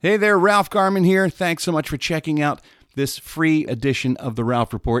Hey there, Ralph Garman here. Thanks so much for checking out this free edition of The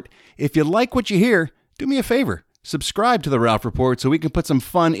Ralph Report. If you like what you hear, do me a favor. Subscribe to The Ralph Report so we can put some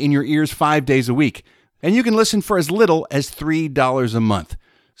fun in your ears 5 days a week. And you can listen for as little as $3 a month.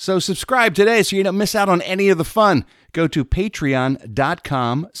 So subscribe today so you don't miss out on any of the fun. Go to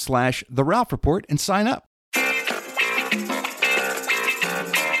patreon.com/The Ralph Report and sign up.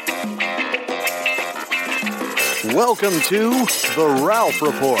 Welcome to The Ralph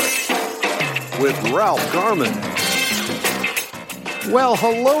Report with Ralph Garman. Well,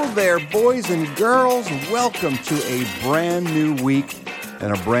 hello there, boys and girls. Welcome to a brand new week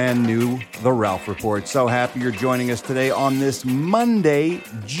and a brand new The Ralph Report. So happy you're joining us today on this Monday,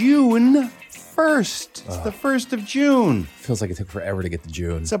 June 1st. It's the 1st of June. Feels like it took forever to get to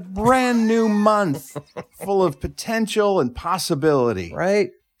June. It's a brand new month full of potential and possibility.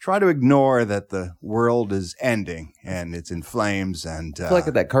 Right? Try to ignore that the world is ending and it's in flames. And I feel like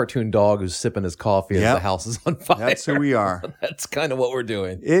that cartoon dog who's sipping his coffee as the house is on fire. That's who we are. That's kind of what we're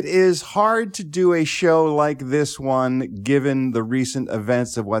doing. It is hard to do a show like this one, given the recent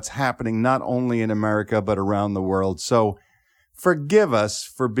events of what's happening not only in America, but around the world. So forgive us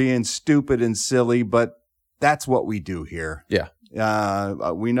for being stupid and silly, but that's what we do here. Yeah.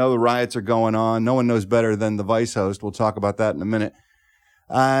 We know the riots are going on. No one knows better than the Vice host. We'll talk about that in a minute.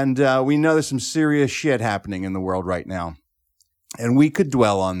 And we know there's some serious shit happening in the world right now. And we could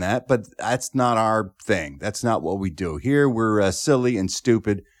dwell on that, but that's not our thing. That's not what we do. Here, we're silly and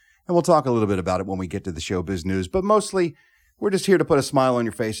stupid, and we'll talk a little bit about it when we get to the showbiz news. But mostly, we're just here to put a smile on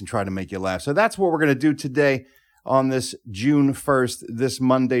your face and try to make you laugh. So that's what we're going to do today on this June 1st, this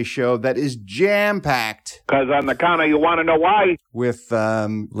Monday show that is jam-packed. Because on the counter, you want to know why? With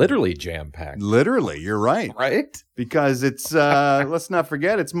literally jam-packed. Literally, you're right. Right? Because it's, let's not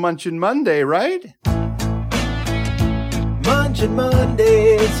forget, it's Munchin Monday, right? Munchin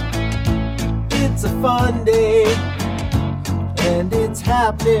Mondays, it's a fun day, and it's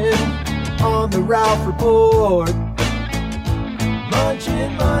happening on the Ralph Report.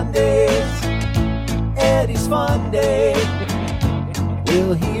 Munchin Mondays, Eddie's fun day.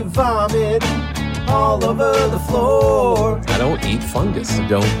 Will he vomit all over the floor? I don't eat fungus. I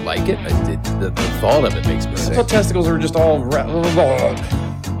don't like it. The thought of it makes me sick. I thought testicles are just all...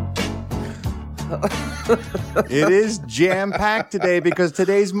 It is jam-packed today because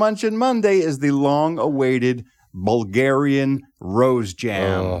today's Munchin Monday is the long-awaited Bulgarian rose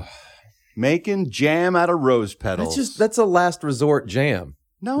jam. Making jam out of rose petals. That's a last resort jam.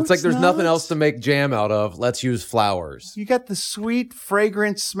 No, it's like there's not. nothing else to make jam out of. Let's use flowers. You got the sweet,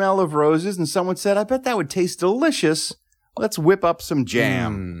 fragrant smell of roses, and someone said, I bet that would taste delicious. Let's whip up some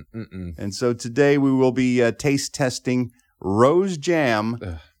jam. And so today we will be taste testing rose jam.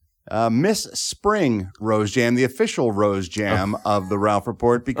 Miss Spring Rose Jam, the official rose jam of the Ralph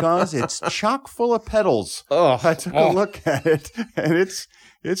Report, because it's chock full of petals. I took a look at it, and it's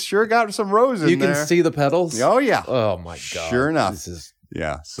sure got some roses in there. You can see the petals? Oh, yeah. Oh, my God. Sure enough.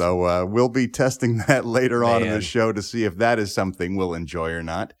 Yeah, so we'll be testing that later on in the show to see if that is something we'll enjoy or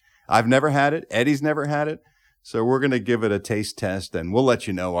not. I've never had it. Eddie's never had it. So we're going to give it a taste test, and we'll let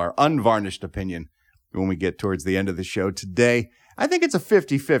you know our unvarnished opinion when we get towards the end of the show today. I think it's a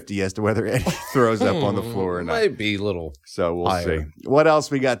 50-50 as to whether Eddie throws up on the floor or not. Might be a little So we'll higher. see. What else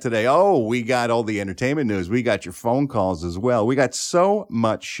we got today? Oh, we got all the entertainment news. We got your phone calls as well. We got so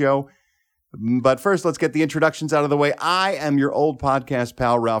much show. But first, let's get the introductions out of the way. I am your old podcast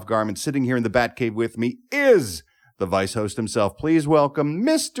pal, Ralph Garman. Sitting here in the Batcave with me is the Vice host himself. Please welcome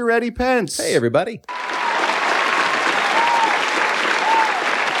Mr. Eddie Pence. Hey, everybody.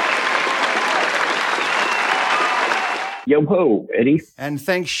 Yo-ho, Eddie. And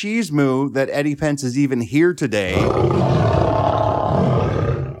thanks She's Moo that Eddie Pence is even here today.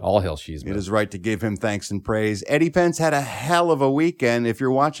 All hail She's It is right to give him thanks and praise. Eddie Pence had a hell of a weekend. If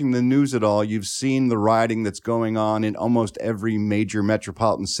you're watching the news at all, you've seen the rioting that's going on in almost every major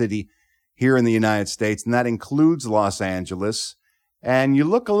metropolitan city here in the United States, and that includes Los Angeles. And you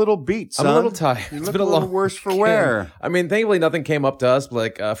look a little beat, son. I'm a little tired. You It's look been a a little long worse for weekend. wear. I mean, thankfully nothing came up to us,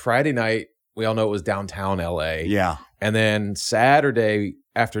 but like Friday night, we all know it was downtown LA. Yeah. And then Saturday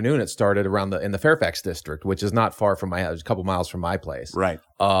afternoon, it started around in the Fairfax district, which is not far from my house, a couple miles from my place. Right.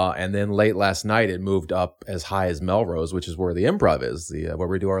 And then late last night, it moved up as high as Melrose, which is where the Improv is, where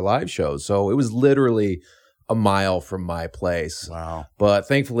we do our live shows. So it was literally a mile from my place. Wow. But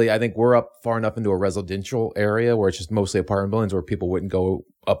thankfully, I think we're up far enough into a residential area where it's just mostly apartment buildings where people wouldn't go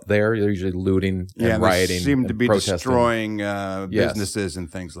up there. They're usually looting and rioting. They seem to and be protesting. destroying businesses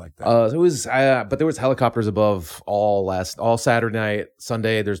and things like that. So it was, but there was helicopters above all Saturday night,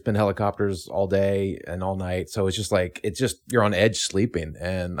 Sunday. There's been helicopters all day and all night. So it's just like you're on edge sleeping.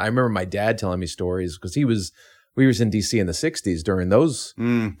 And I remember my dad telling me stories because we was in DC in the 60s during those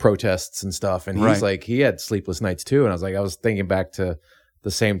protests and stuff. And he's like, he had sleepless nights too. And I was thinking back to the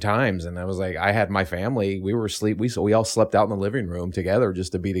same times. And I was like, I had my family, we were asleep. We all slept out in the living room together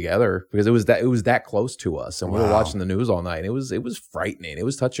just to be together because it was that close to us. And we were watching the news all night. And it was frightening. It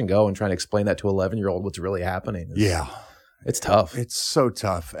was touch and go and trying to explain that to 11-year-old what's really happening. It's tough. It's so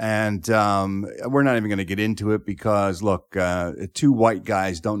tough. And we're not even going to get into it because, look, two white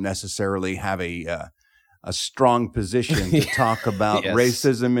guys don't necessarily have a strong position to talk about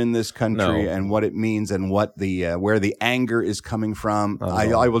racism in this country and what it means and what where the anger is coming from.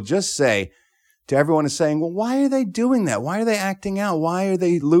 I will just say to everyone who's saying, well, why are they doing that? Why are they acting out? Why are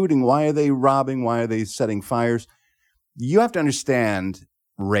they looting? Why are they robbing? Why are they setting fires? You have to understand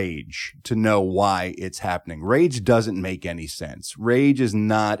rage to know why it's happening. Rage doesn't make any sense. Rage is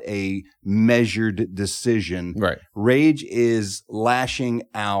not a measured decision. Right. Rage is lashing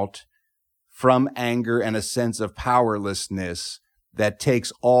out from anger and a sense of powerlessness that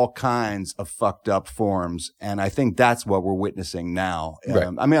takes all kinds of fucked up forms. And I think that's what we're witnessing now.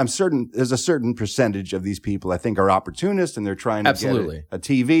 Right. I'm certain there's a certain percentage of these people I think are opportunists and they're trying to get a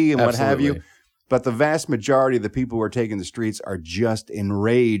TV and what have you. But the vast majority of the people who are taking the streets are just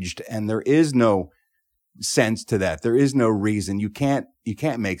enraged, and there is no sense to that. There is no reason. You can't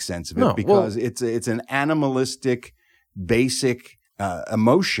make sense of it because it's an animalistic, basic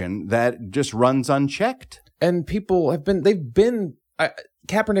emotion that just runs unchecked. And people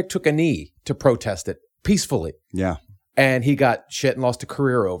Kaepernick took a knee to protest it peacefully. Yeah. And he got shit and lost a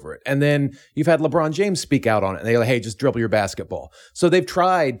career over it. And then you've had LeBron James speak out on it. And they're like, hey, just dribble your basketball. So they've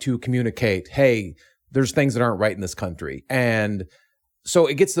tried to communicate, hey, there's things that aren't right in this country. And so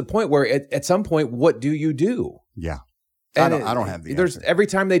it gets to the point where at some point, what do you do? Yeah. And I don't have the answer. Every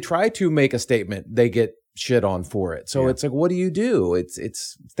time they try to make a statement, they get shit on for it. So it's like, what do you do?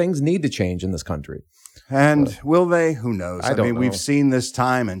 It's things need to change in this country. And will they? Who knows? I mean, we've seen this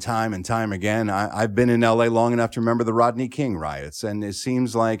time and time and time again. I've been in LA long enough to remember the Rodney King riots. And it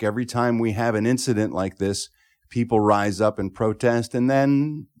seems like every time we have an incident like this, people rise up and protest. And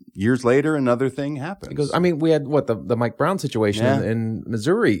then years later, another thing happens. Because, I mean, we had the Mike Brown situation in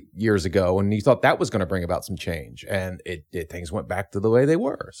Missouri years ago, and you thought that was going to bring about some change, and things went back to the way they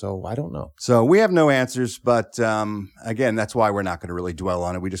were. So I don't know. So we have no answers, but again, that's why we're not going to really dwell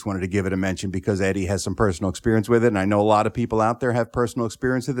on it. We just wanted to give it a mention because Eddie has some personal experience with it, and I know a lot of people out there have personal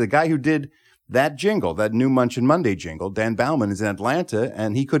experience with it. The guy who did that jingle, that new Munchin Monday jingle, Dan Bauman, is in Atlanta,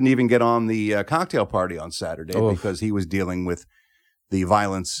 and he couldn't even get on the cocktail party on Saturday because he was dealing with the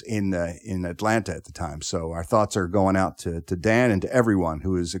violence in Atlanta at the time. So our thoughts are going out to Dan and to everyone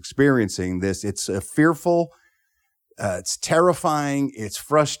who is experiencing this. It's fearful, it's terrifying, it's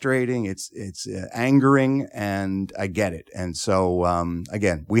frustrating, it's angering, and I get it. And so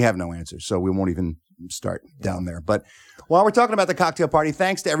again, we have no answers, so we won't even start down there. But while we're talking about the cocktail party,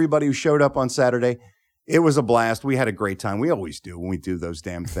 thanks to everybody who showed up on Saturday. It was a blast. We had a great time. We always do when we do those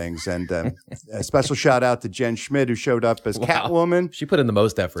damn things. And a special shout out to Jen Schmidt, who showed up as Catwoman. She put in the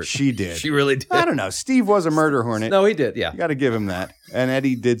most effort. She did. She really did. I don't know. Steve was a murder hornet. No, he did. Yeah. You got to give him that. And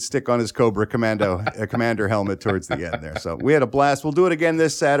Eddie did stick on his Cobra commander helmet towards the end there. So we had a blast. We'll do it again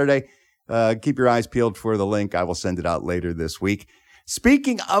this Saturday. Keep your eyes peeled for the link. I will send it out later this week.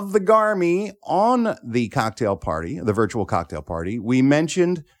 Speaking of the Garmy, on the cocktail party, the virtual cocktail party, we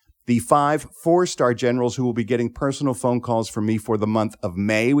mentioned the 5 4-star generals who will be getting personal phone calls from me for the month of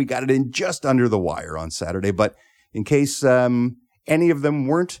May. We got it in just under the wire on Saturday, but in case any of them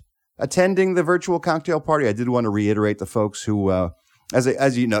weren't attending the virtual cocktail party, I did want to reiterate the folks who,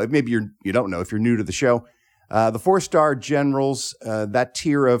 as you know, maybe you don't know if you're new to the show, the 4-star generals, that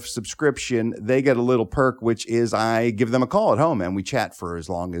tier of subscription, they get a little perk, which is I give them a call at home and we chat for as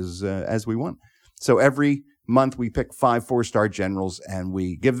long as we want. So every month we pick 5 4-star generals and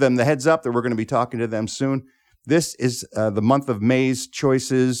we give them the heads up that we're going to be talking to them soon. This is the month of May's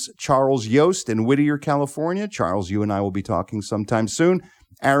choices: Charles Yost in Whittier, California. Charles, you and I will be talking sometime soon.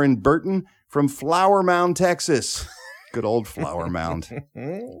 Aaron Burton from Flower Mound, Texas. Good old Flower Mound.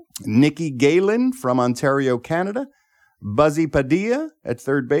 Nikki Galen from Ontario, Canada. Buzzy Padilla at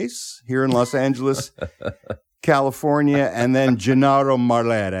third base here in Los Angeles, California, and then Gennaro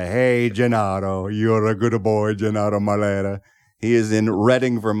Marletta. Hey, Gennaro, you're a good boy, Gennaro Marletta. He is in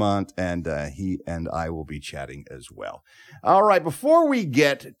Reading, Vermont, and he and I will be chatting as well. All right, before we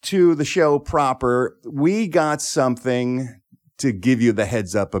get to the show proper, we got something to give you the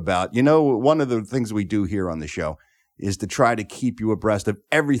heads up about, one of the things we do here on the show is to try to keep you abreast of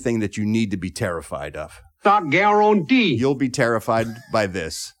everything that you need to be terrified of. I guarantee. You'll be terrified by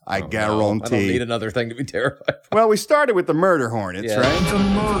this. I guarantee. No, I don't need another thing to be terrified by. Well, we started with the murder hornets, Yeah. right? The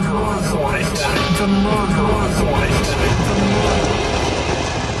murder hornet. The murder hornet.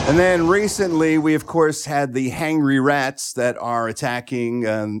 And then recently, we, of course, had the hangry rats that are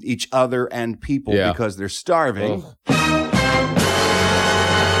attacking each other and people because they're starving.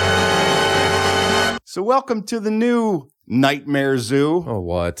 So welcome to the new Nightmare Zoo. Oh,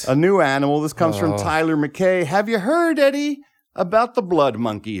 what? A new animal. This comes from Tyler McKay. Have you heard, Eddie, about the blood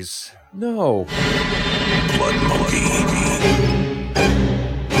monkeys? No. Blood monkey.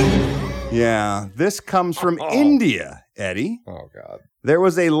 Yeah, this comes from India, Eddie. Oh, God. There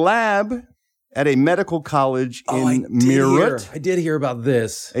was a lab at a medical college in Meerut. I did hear about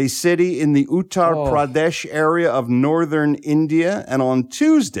this. A city in the Uttar Pradesh area of northern India. And on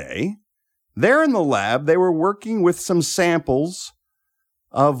Tuesday, there in the lab, they were working with some samples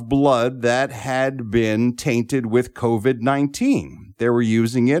of blood that had been tainted with COVID-19. They were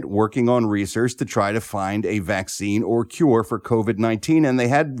using it, working on research to try to find a vaccine or cure for COVID-19. And they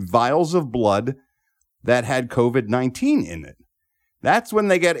had vials of blood that had COVID-19 in it. That's when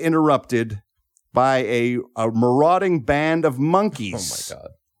they get interrupted by a marauding band of monkeys. Oh, my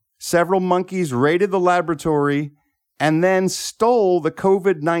God. Several monkeys raided the laboratory and then stole the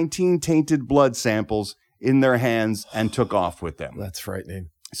COVID-19 tainted blood samples in their hands and took off with them. That's frightening.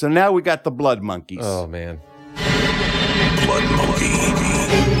 So now we got the blood monkeys. Oh, man. Blood monkey.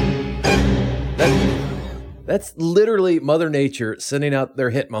 That's literally Mother Nature sending out their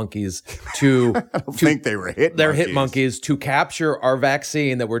hit monkeys to I don't think they were hit their monkeys. hit monkeys to capture our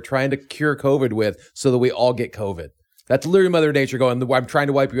vaccine that we're trying to cure COVID with so that we all get COVID. That's literally Mother Nature going, I'm trying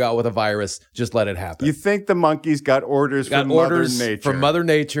to wipe you out with a virus. Just let it happen. You think the monkeys got orders from Mother Nature? From Mother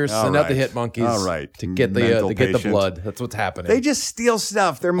Nature, send out the hit monkeys to get the blood. That's what's happening. They just steal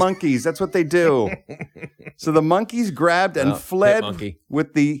stuff. They're monkeys. That's what they do. So the monkeys grabbed and fled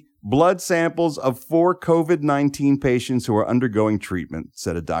with the blood samples of 4 COVID-19 patients who are undergoing treatment,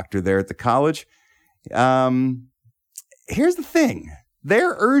 said a doctor there at the college. Here's the thing.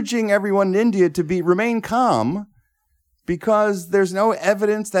 They're urging everyone in India to remain calm because there's no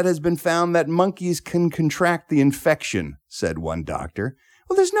evidence that has been found that monkeys can contract the infection, said one doctor.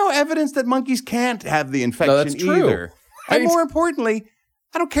 Well, there's no evidence that monkeys can't have the infection that's true. either. And more importantly,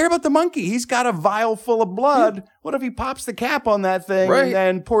 I don't care about the monkey. He's got a vial full of blood. What if he pops the cap on that thing and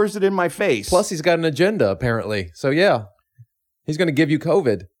then pours it in my face? Plus, he's got an agenda, apparently. So, yeah, he's going to give you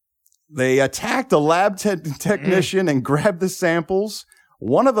COVID. They attacked a lab technician and grabbed the samples.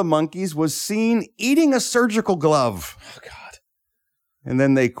 One of the monkeys was seen eating a surgical glove. Oh, God. And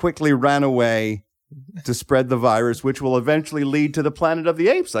then they quickly ran away to spread the virus, which will eventually lead to the Planet of the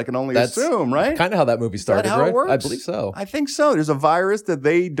Apes, I can only assume, right? Kind of how that movie started, Is that how it works? I believe so. I think so. There's a virus that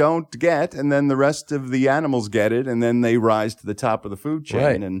they don't get, and then the rest of the animals get it, and then they rise to the top of the food chain.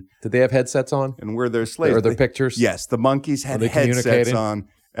 Right. And did they have headsets on? And we're their slaves. Or their pictures? Yes, the monkeys had they headsets communicating? on,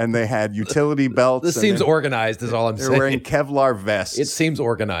 and they had utility belts. This seems organized, is all I'm saying. They're wearing Kevlar vests. It seems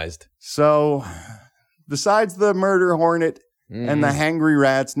organized. So, besides the murder hornet and the hangry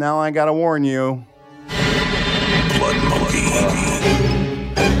rats, now I got to warn you. Blood monkey.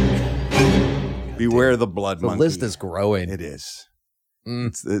 Beware the blood monkey. The list is growing. It is.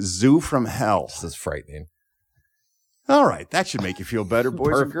 It's the zoo from hell. This is frightening. All right, that should make you feel better,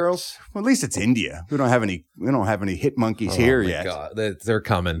 boys and girls. Well, at least it's India. We don't have any hit monkeys here yet. God. They're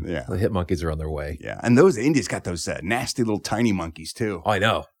coming. Yeah. The hit monkeys are on their way. Yeah, and those India's got those nasty little tiny monkeys too. Oh, I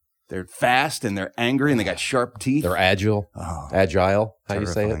know. They're fast and they're angry and they got sharp teeth. They're agile. Oh, agile. How you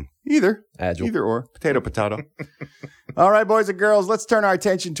say it? Either. Agile. Either or. Potato. All right, boys and girls, let's turn our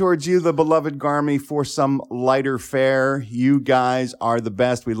attention towards you, the beloved Garmy, for some lighter fare. You guys are the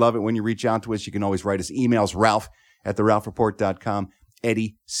best. We love it when you reach out to us. You can always write us emails, Ralph@theralphreport.com,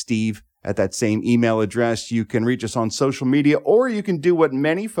 Eddie, Steve at that same email address. You can reach us on social media, or you can do what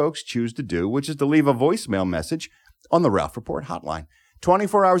many folks choose to do, which is to leave a voicemail message on the Ralph Report hotline.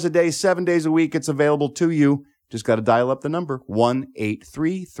 24 hours a day, 7 days a week, it's available to you. Just got to dial up the number,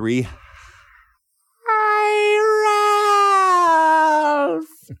 1-833. Hi, Ralph.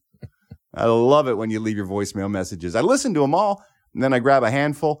 I love it when you leave your voicemail messages. I listen to them all, and then I grab a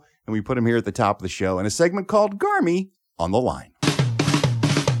handful, and we put them here at the top of the show in a segment called Garmy on the Line.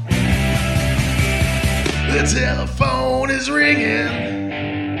 The telephone is ringing.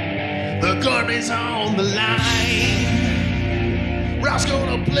 The Garmy's on the line. Ralph's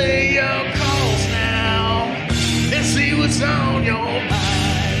gonna play your calls now and see what's on your mind.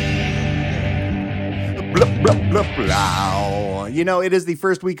 Blah, blah, blah, blah. It is the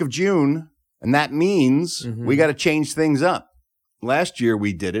first week of June, and that means we got to change things up. Last year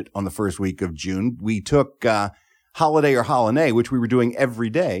we did it on the first week of June. We took Holiday or Holiday, which we were doing every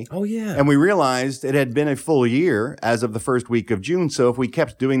day. Oh, yeah. And we realized it had been a full year as of the first week of June. So if we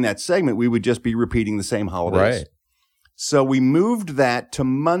kept doing that segment, we would just be repeating the same holidays. Right. So we moved that to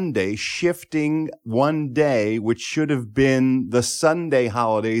Monday, shifting one day, which should have been the Sunday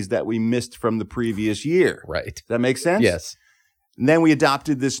holidays that we missed from the previous year. Right. Does that make sense? Yes. And then we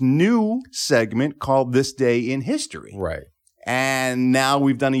adopted this new segment called This Day in History. Right. And now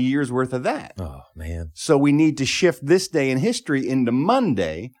we've done a year's worth of that. Oh, man. So we need to shift this day in history into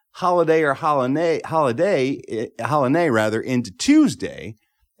Monday, holiday into Tuesday.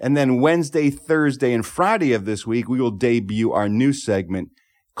 And then Wednesday, Thursday, and Friday of this week, we will debut our new segment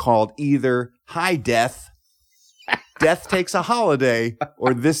called either High Death, Death Takes a Holiday,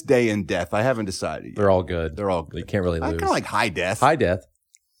 or This Day in Death. I haven't decided yet. They're all good. They're all good. You can't really I lose. kind of like High Death. High death.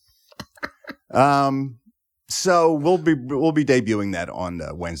 So we'll be debuting that on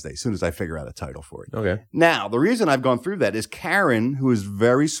Wednesday as soon as I figure out a title for it. Okay. Now, the reason I've gone through that is Karen, who is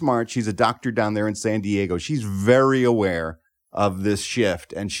very smart. She's a doctor down there in San Diego. She's very aware of this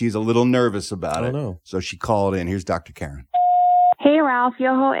shift, and she's a little nervous about it. No. So she called in. Here's Dr. Karen. Hey, Ralph,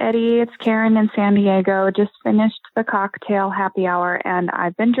 Yoho, Eddie. It's Karen in San Diego. Just finished the cocktail happy hour, and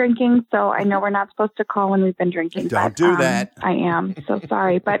I've been drinking, so I know we're not supposed to call when we've been drinking. Don't do that. I am so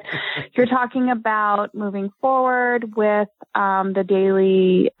sorry. But you're talking about moving forward with the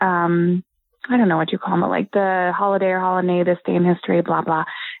daily, I don't know what you call them, like the holiday or holiday, this day in history, blah, blah.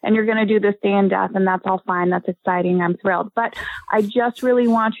 And you're going to do this day in death, and that's all fine. That's exciting. I'm thrilled. But I just really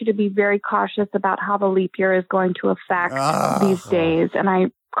want you to be very cautious about how the leap year is going to affect these days. And I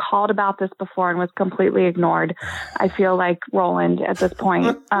called about this before and was completely ignored. I feel like Roland at this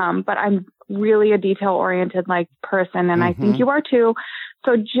point. But I'm really a detail-oriented person, and I think you are too.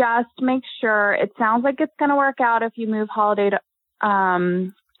 So just make sure. It sounds like it's going to work out if you move holiday to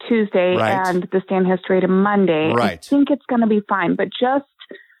Tuesday and this day in history to Monday. Right. I think it's going to be fine. But just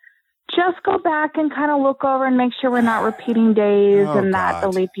go back and kind of look over and make sure we're not repeating days that the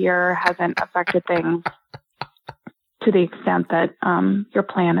leap year hasn't affected things to the extent that your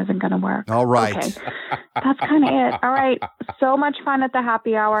plan isn't going to work. All right. Okay. That's kind of it. All right. So much fun at the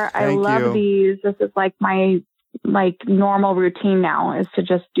happy hour. I love these. This is my normal routine now is to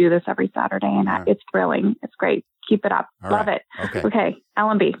just do this every Saturday, and it's thrilling. It's great. Keep it up. Love it. Okay.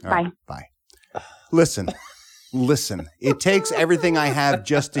 L&B. Bye. Bye. Listen, it takes everything I have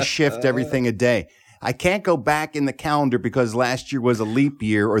just to shift everything a day. I can't go back in the calendar because last year was a leap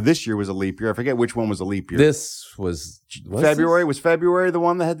year, or this year was a leap year. I forget which one was a leap year. This was February. Was February the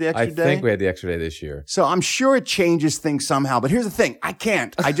one that had the extra day? I think we had the extra day this year. So I'm sure it changes things somehow. But here's the thing. I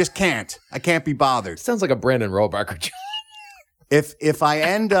can't. I just can't. I can't be bothered. Sounds like a Brandon Rohrabacher job. If I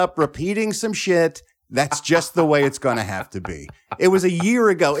end up repeating some shit, that's just the way it's going to have to be. It was a year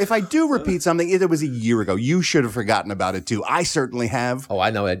ago. If I do repeat something, it was a year ago. You should have forgotten about it too. I certainly have. Oh, I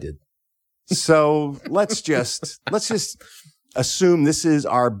know I did. So let's just assume this is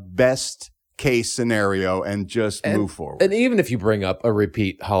our best case scenario and just move forward. And even if you bring up a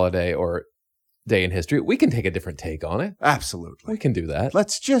repeat holiday or day in history, we can take a different take on it. Absolutely. We can do that.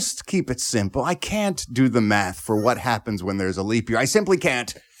 Let's just keep it simple. I can't do the math for what happens when there's a leap year. I simply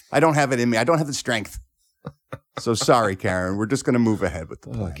can't. I don't have it in me. I don't have the strength. So sorry, Karen. We're just going to move ahead with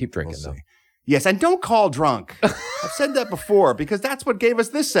the plan. Keep drinking, though. Yes, and don't call drunk. I've said that before because that's what gave us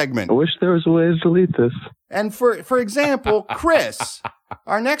this segment. I wish there was a way to delete this. And for example, Chris,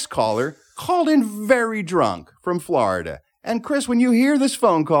 our next caller, called in very drunk from Florida. And Chris, when you hear this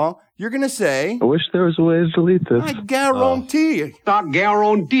phone call, you're going to say, I wish there was a way to delete this. I guarantee. Not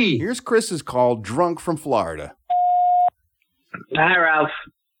guarantee. Here's Chris's call, drunk from Florida. Hi, Ralph.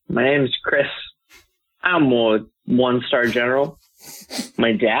 My name is Chris. I'm a 1-star general.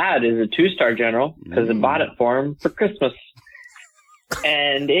 My dad is a 2-star general because I bought it for him for Christmas.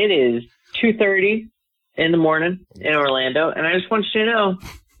 And it is 2:30 in the morning in Orlando. And I just want you to know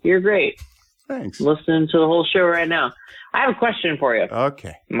you're great. Thanks. Listening to the whole show right now. I have a question for you.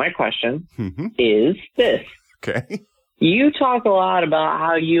 Okay. My question is this. Okay. You talk a lot about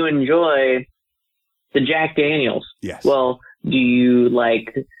how you enjoy the Jack Daniels. Yes. Well, do you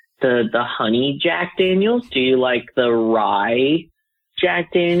like the honey Jack Daniels? Do you like the rye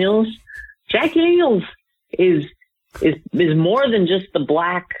Jack Daniels? Jack Daniels is more than just the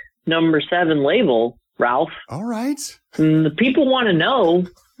black number 7 label, Ralph. All right. And the people want to know.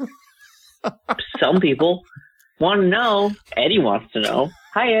 Some people want to know. Eddie wants to know.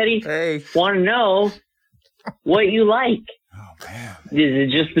 Hi, Eddie. Hey. Want to know what you like. Oh, man. Is it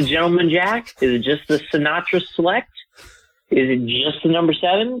just the Gentleman Jack? Is it just the Sinatra Select? Is it just the number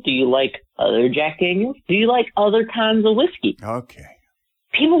 7? Do you like other Jack Daniels? Do you like other kinds of whiskey? Okay.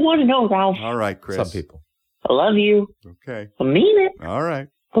 People want to know, Ralph. All right, Chris. Some people. I love you. Okay. I mean it. All right.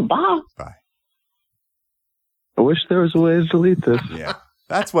 Bye. Bye. I wish there was a way to delete this. Yeah.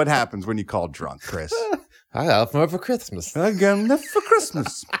 That's what happens when you call drunk, Chris. I got them for Christmas. Again, for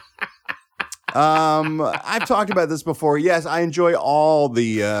Christmas. I've talked about this before. Yes, I enjoy all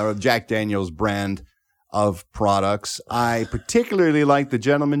the Jack Daniels brand of products. I particularly like the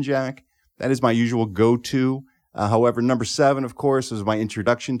Gentleman Jack. That is my usual go-to. However, number 7, of course, is my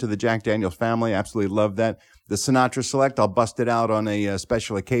introduction to the Jack Daniels family. Absolutely love that. The Sinatra Select, I'll bust it out on a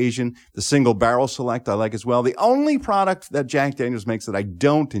special occasion. The Single Barrel Select, I like as well. The only product that Jack Daniels makes that I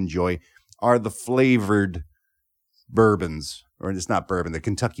don't enjoy are the flavored bourbons. Or it's not bourbon, the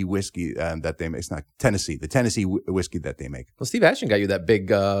Kentucky whiskey that they make. It's not Tennessee, the Tennessee whiskey that they make. Well, Steve Ashton got you that big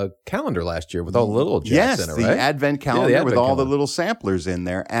calendar last year with all the little jacks in it, right? Yes, the Advent calendar with all the little samplers in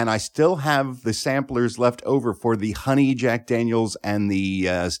there. And I still have the samplers left over for the Honey Jack Daniels and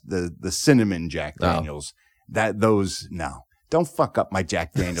the Cinnamon Jack Daniels. No. Don't fuck up my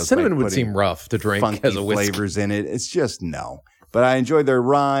Jack Daniels. Cinnamon would seem rough to drink as a whiskey. Flavors in it. It's just no. But I enjoy their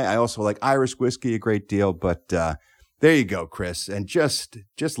rye. I also like Irish whiskey a great deal. But there you go, Chris. And just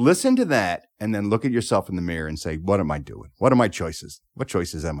listen to that and then look at yourself in the mirror and say, what am I doing? What are my choices? What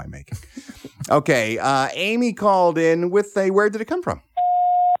choices am I making? Okay. Amy called in with where did it come from?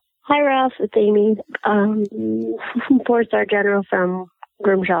 Hi, Ralph. It's Amy, 4-star general from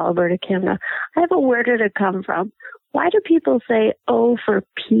Grimshaw, Alberta, Canada. I have a where did it come from? Why do people say, oh, for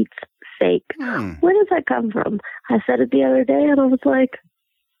Pete's sake? Where does that come from? I said it the other day and I was like,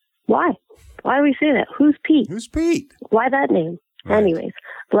 why? Why do we say that? Who's Pete? Who's Pete? Why that name? Right. Anyways,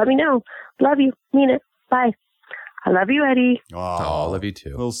 let me know. Love you. Mean it. Bye. I love you, Eddie. Oh, I love you too.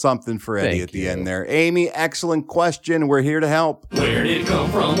 A little something for Eddie Thank at the you. end there. Amy, excellent question. We're here to help. Where did it come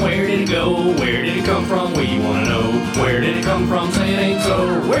from? Where did it go? Where did it come from? We want to know. Where did it come from? Say it ain't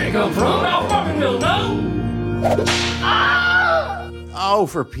so. Where did it come from? I fucking will know. Oh,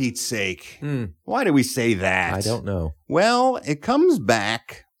 for Pete's sake. Why do we say that? I don't know. Well, it comes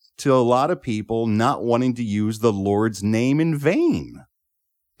back to a lot of people not wanting to use the Lord's name in vain.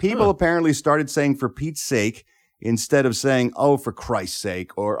 People apparently started saying for Pete's sake instead of saying, oh, for Christ's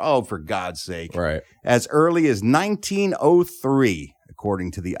sake, or oh, for God's sake. Right. As early as 1903,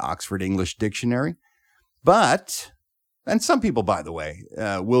 according to the Oxford English Dictionary. But, and some people, by the way,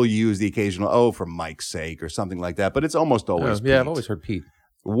 will use the occasional, oh, for Mike's sake, or something like that. But it's almost always Pete. Yeah, I've always heard Pete.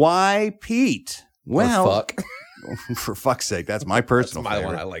 Why Pete? Well, Or fuck. For fuck's sake, that's my personal That's my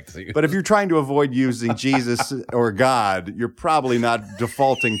favorite. one I like to use. But if you're trying to avoid using Jesus or God, you're probably not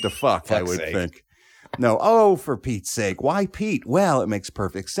defaulting to fuck, I would think. No, oh, for Pete's sake. Why Pete? Well, it makes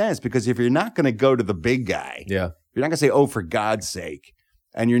perfect sense because if you're not going to go to the big guy, Yeah. you're not going to say, oh, for God's sake,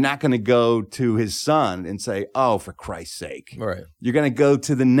 and you're not going to go to his son and say, oh, for Christ's sake. Right. You're going to go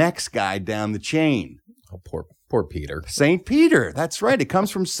to the next guy down the chain. Oh, poor Peter. St. Peter. That's right. It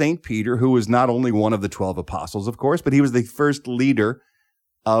comes from St. Peter, who was not only one of the 12 apostles, of course, but he was the first leader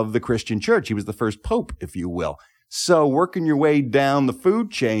of the Christian church. He was the first pope, if you will. So working your way down the food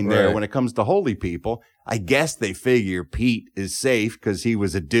chain there Right. when it comes to holy people, I guess they figure Pete is safe because he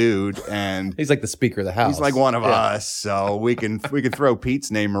was a dude and He's like the Speaker of the House. he's like one of us. So we can throw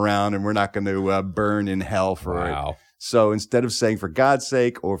Pete's name around and we're not going to burn in hell for it. So instead of saying for God's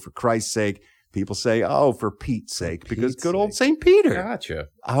sake or for Christ's sake, people say, oh, for Pete's sake, because good old St. Peter. Gotcha.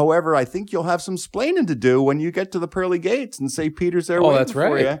 However, I think you'll have some splaining to do when you get to the pearly gates and say Peter's there waiting that's for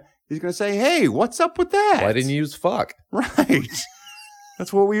right. you. He's going to say, hey, what's up with that? Why didn't you use fuck? Right.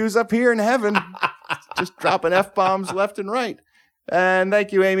 That's what we use up here in heaven. Just dropping F-bombs left and right. And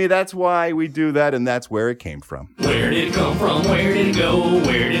thank you, Amy. That's why we do that, and that's where it came from. Where did it come from? Where did it go?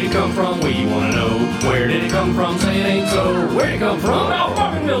 Where did it come from? We want to know. Where did it come from? Say it ain't so. Where did it come from? I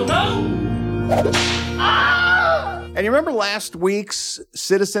fucking will know. And you remember last week's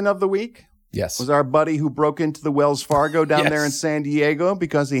Citizen of the Week? Yes. Was our buddy who broke into the Wells Fargo down Yes. there in San Diego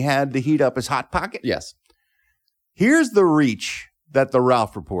because he had to heat up his Hot Pocket? Yes. Here's the reach that the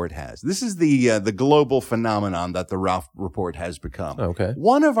Ralph Report has. This is the global phenomenon that the Ralph Report has become. Okay.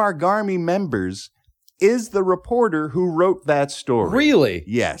 One of our Garmy members is the reporter who wrote that story. Really?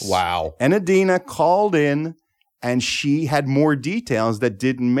 Yes. Wow. And Adina called in, and she had more details that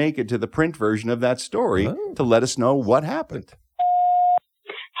didn't make it to the print version of that story to let us know what happened.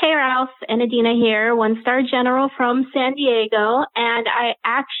 Hey, Ralph and Adina here, 1-star general from San Diego, and I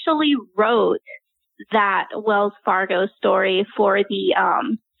actually wrote that Wells Fargo story for the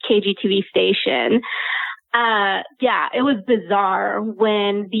KGTV station. Yeah, it was bizarre.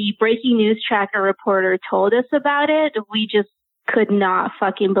 When the breaking news tracker reporter told us about it, we just could not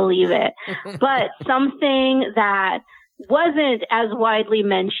fucking believe it. But something that wasn't as widely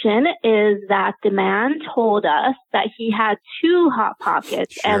mentioned is that the man told us that he had 2 Hot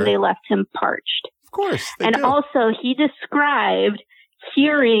Pockets and they left him parched. Of course. And also he described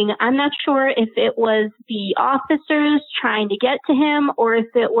hearing, I'm not sure if it was the officers trying to get to him or if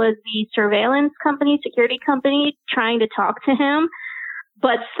it was the surveillance company, security company trying to talk to him.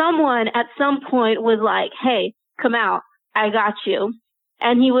 But someone at some point was like, hey, come out. I got you.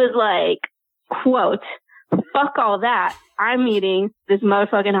 And he was like, quote, fuck all that. I'm eating this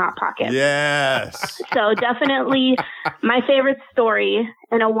motherfucking Hot Pocket. Yes. So definitely my favorite story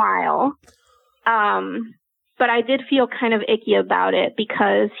in a while. But I did feel kind of icky about it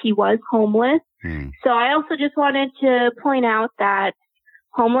because he was homeless. So I also just wanted to point out that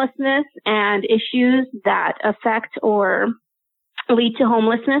homelessness and issues that affect or lead to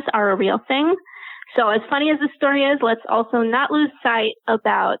homelessness are a real thing. So as funny as the story is, let's also not lose sight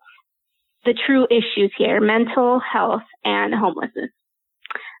about the true issues here, mental health and homelessness.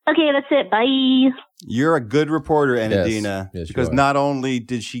 Okay, that's it. Bye. You're a good reporter, Enadina, Yes, because not only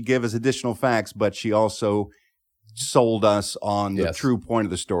did she give us additional facts, but she also sold us on the true point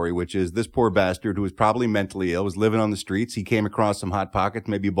of the story, which is this poor bastard who was probably mentally ill, was living on the streets. He came across some Hot Pockets,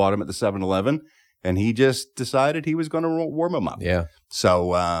 maybe bought them at the 7-Eleven, and he just decided he was going to warm them up. Yeah.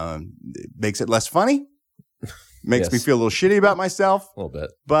 So it makes it less funny. Makes me feel a little shitty about myself. A little bit.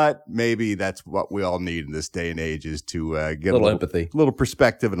 But maybe that's what we all need in this day and age is to get a little empathy. A little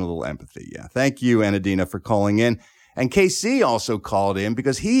perspective and a little empathy. Yeah. Thank you, Enadina, for calling in. And KC also called in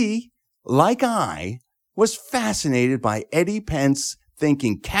because he, like I, was fascinated by Eddie Pence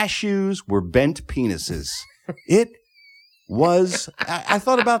thinking cashews were bent penises. It was, I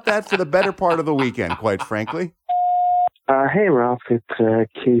thought about that for the better part of the weekend, quite frankly. Hey Ralph, it's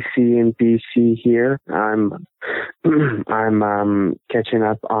KC in BC here. I'm catching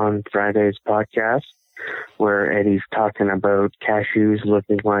up on Friday's podcast where Eddie's talking about cashews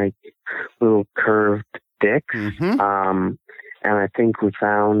looking like little curved dicks. And I think we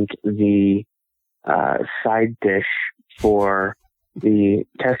found the side dish for the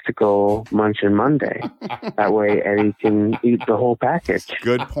testicle Munchin Monday. That way Eddie can eat the whole package.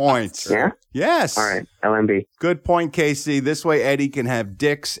 Good point. Yeah? Yes. All right, LMB. Good point, KC. This way Eddie can have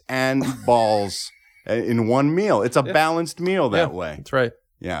dicks and balls in one meal. It's a balanced meal that way. That's right.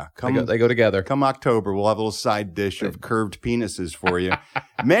 Yeah. They go together. Come October, we'll have a little side dish of curved penises for you.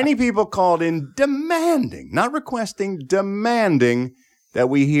 Many people called in demanding, not requesting, demanding that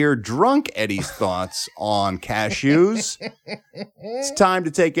we hear drunk Eddie's thoughts on cashews. It's time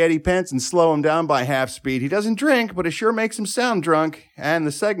to take Eddie Pence and slow him down by half speed. He doesn't drink, but it sure makes him sound drunk. And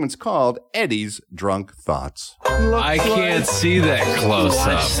the segment's called Eddie's Drunk Thoughts. I can't see that close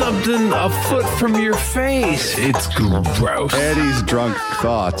up. Something a foot from your face. It's gross. Eddie's Drunk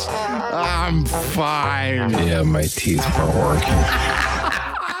Thoughts. I'm fine. Yeah, my teeth were working.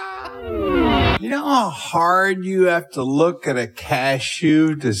 You know how hard you have to look at a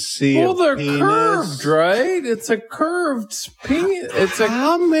cashew to see a they're penis? curved, right? It's a curved penis.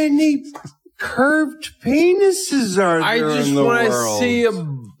 How many curved penises are there in the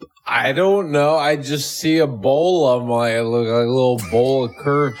world? I don't know. I just see a bowl of them. I look like a little bowl of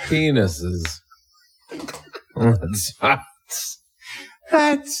curved penises.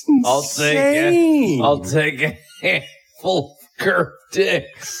 That's insane. I'll take a handful of curved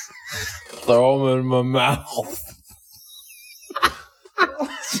dicks. Throw them in my mouth.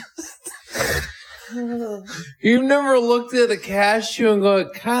 You've never looked at a cashew and go,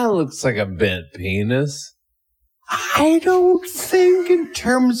 it kind of looks like a bent penis. I don't think in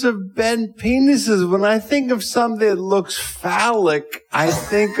terms of bent penises. When I think of something that looks phallic, I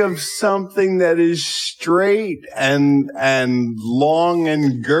think of something that is straight and long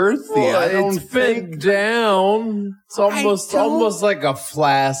and girthy. Well, I don't it's bent down. It's almost like a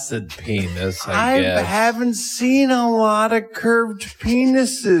flaccid penis, I guess. I haven't seen a lot of curved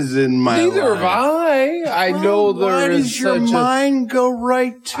penises in my life. Neither have I. I know there is such a... Why does your mind go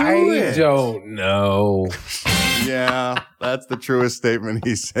right to it? I don't know. Yeah, that's the truest statement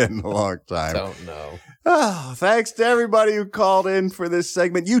he said in a long time. Don't know. Oh, thanks to everybody who called in for this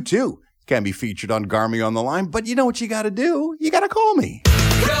segment. You, too, can be featured on Garmy on the Line, but you know what you got to do? You got to call me.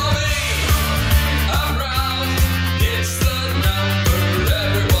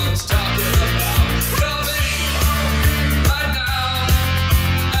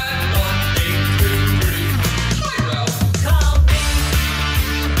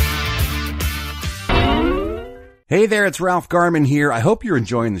 Hey there, it's Ralph Garman here. I hope you're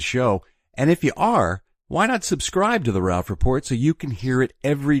enjoying the show. And if you are, Why not subscribe to The Ralph Report so you can hear it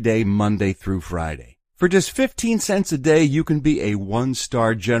every day, Monday through Friday? For just 15 cents a day, you can be a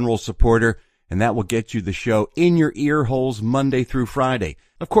one-star general supporter, and that will get you the show in your ear holes Monday through Friday.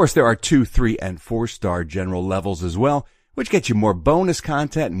 Of course, there are 2, 3, and 4-star general levels as well, which get you more bonus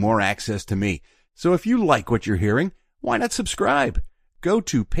content and more access to me. So if you like what you're hearing, why not subscribe? Go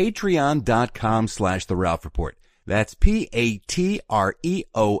to patreon.com/The Ralph Report. That's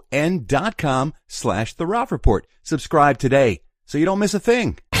patreon.com/The Ralph Report. Subscribe today so you don't miss a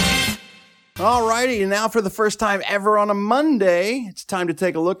thing. All righty, and now for the first time ever on a Monday, it's time to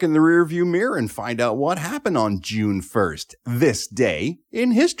take a look in the rearview mirror and find out what happened on June 1st, this day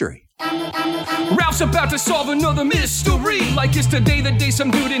in history. Ralph's about to solve another mystery. Like yesterday, the day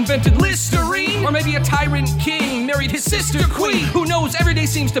some dude invented Listerine. Or maybe a tyrant king married his sister queen. Who knows, every day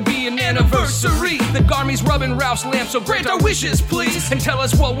seems to be an anniversary. The Garmy's rubbing Ralph's lamp, so grant our wishes, please. And tell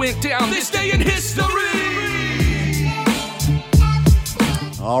us what went down this day in history.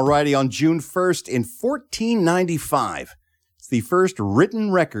 All righty, on June 1st in 1495, it's the first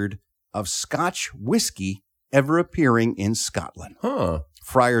written record of Scotch whiskey ever appearing in Scotland.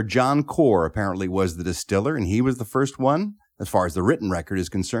 Friar John Core apparently was the distiller, and he was the first one, as far as the written record is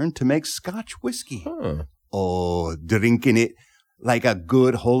concerned, to make Scotch whiskey. Oh, drinking it like a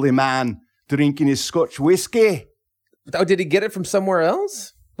good holy man, drinking his Scotch whiskey. Oh, did he get it from somewhere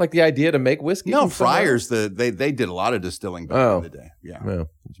else? Like the idea to make whiskey? No, friars, they did a lot of distilling back in the day. Yeah.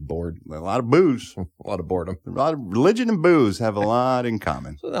 It's bored. A lot of booze. A lot of boredom. A lot of religion and booze have a lot in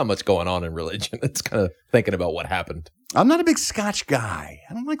common. So not much going on in religion. It's kind of thinking about what happened. I'm not a big Scotch guy.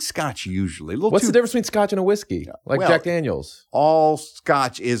 I don't like Scotch usually. What's the difference between Scotch and a whiskey? Like Jack Daniels? All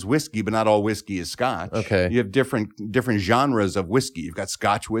Scotch is whiskey, but not all whiskey is Scotch. Okay. You have different genres of whiskey. You've got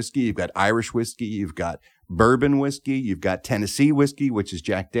Scotch whiskey, you've got Irish whiskey, you've got bourbon whiskey, you've got Tennessee whiskey, which is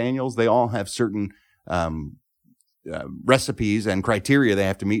Jack Daniels. They all have certain recipes and criteria they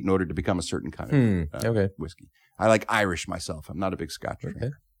have to meet in order to become a certain kind of whiskey. I like Irish myself. I'm not a big Scotch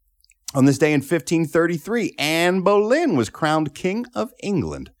drinker. On this day in 1533, Anne Boleyn was crowned King of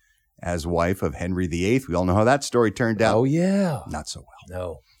England as wife of Henry VIII. We all know how that story turned out. Oh, yeah. Not so well.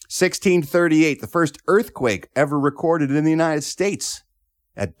 No. 1638, the first earthquake ever recorded in the United States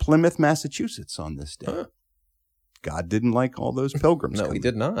at Plymouth, Massachusetts on this day. God didn't like all those pilgrims. No, he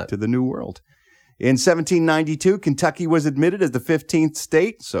did not. To the New World. In 1792, Kentucky was admitted as the 15th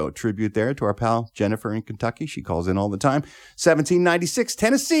state, so tribute there to our pal Jennifer in Kentucky. She calls in all the time. 1796,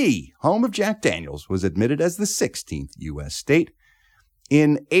 Tennessee, home of Jack Daniels, was admitted as the 16th U.S. state.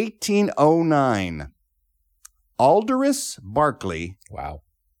 In 1809, Aldous Barkley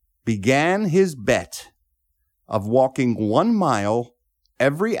began his bet of walking 1 mile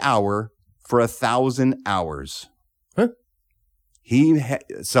every hour for 1,000 hours.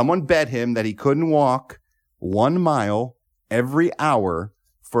 Someone bet him that he couldn't walk 1 mile every hour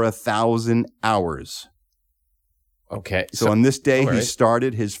for 1,000 hours. Okay. So on this day, he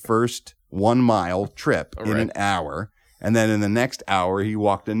started his first 1 mile trip in an hour. And then in the next hour, he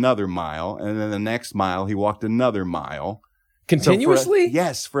walked another mile. And then the next mile, he walked another mile. Continuously?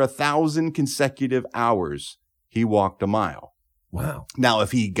 Yes, for 1,000 consecutive hours, he walked a mile. Wow. Now,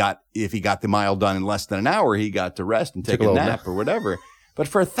 if he got the mile done in less than an hour, he got to rest and take a nap or whatever. But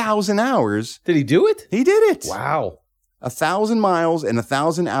for 1,000 hours. Did he do it? He did it. Wow. 1,000 miles and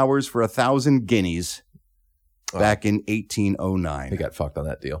 1,000 hours for 1,000 guineas back in 1809. He got fucked on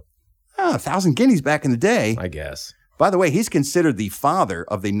that deal. 1,000 guineas back in the day. I guess. By the way, he's considered the father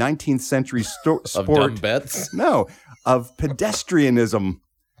of the 19th century sport. Of dumb bets? No, of pedestrianism.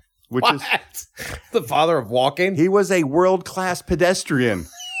 Which is the father of walking? He was a world-class pedestrian.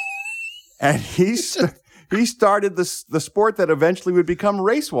 And he started the sport that eventually would become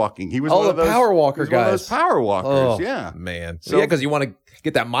race walking. He was one of those power walker guys. One of those power walkers, yeah. Man. So, yeah, because you want to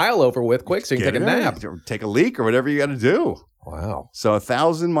get that mile over with quick so you can take a nap. Or take a leak or whatever you got to do. Wow. So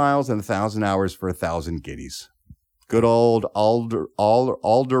 1,000 miles and 1,000 hours for 1,000 guineas. Good old Aldous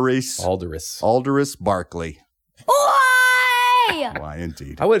Barkley. Why,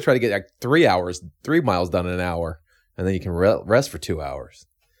 indeed. I would have tried to get like 3 miles done in an hour, and then you can rest for 2 hours.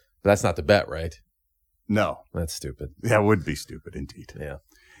 But that's not the bet, right? No. That's stupid. That would be stupid, indeed. Yeah.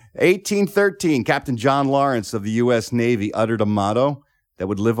 1813, Captain John Lawrence of the U.S. Navy uttered a motto that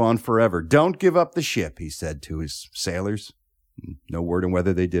would live on forever. Don't give up the ship, he said to his sailors. No word on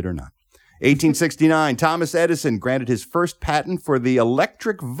whether they did or not. 1869, Thomas Edison granted his first patent for the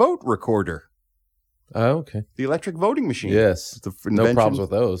electric vote recorder. Oh, okay. The electric voting machine. Yes. No problems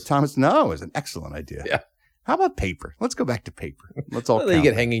with those. No, it's an excellent idea. Yeah. How about paper? Let's go back to paper. Let's all you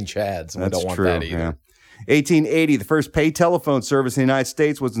get hanging chads. We don't want that either. 1880, the first pay telephone service in the United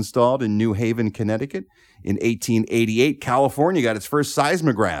States was installed in New Haven, Connecticut. In 1888, California got its first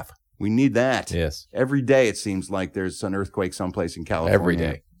seismograph. We need that. Yes. Every day it seems like there's an earthquake someplace in California. Every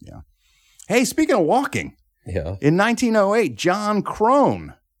day. Yeah. Hey, speaking of walking, Yeah. in 1908, John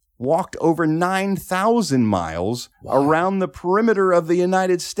Crone walked over 9,000 miles around the perimeter of the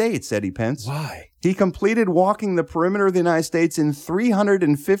United States, Eddie Pence. Why? He completed walking the perimeter of the United States in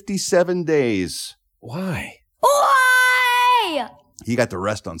 357 days. Why? Why? He got to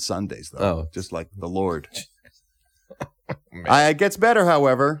rest on Sundays, though, just like the Lord. Oh, It gets better,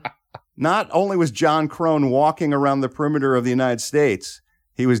 however. Not only was John Crone walking around the perimeter of the United States,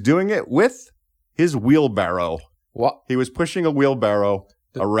 he was doing it with his wheelbarrow. What? He was pushing a wheelbarrow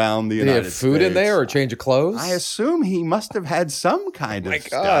around the United States. Did he have food in there or change of clothes? I assume he must have had some kind of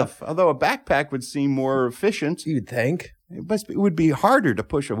stuff, although a backpack would seem more efficient. You'd think. It would be harder to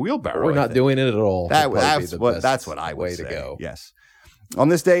push a wheelbarrow. We're not doing it at all. That's what I would say. Way to go. Yes. On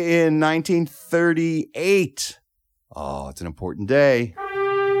this day in 1938, it's an important day.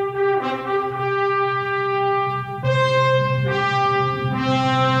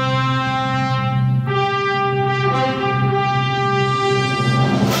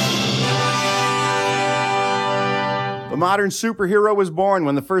 The modern superhero was born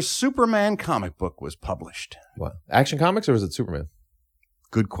when the first Superman comic book was published. What? Action Comics or was it Superman?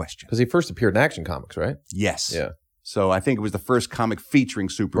 Good question. Because he first appeared in Action Comics, right? Yes. Yeah. So I think it was the first comic featuring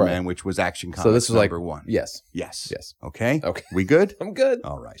Superman, which was Action Comics so this was number like, one. Yes. Yes. Yes. Okay. Okay. We good? I'm good.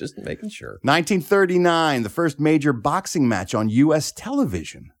 All right. Just making sure. 1939, the first major boxing match on U.S.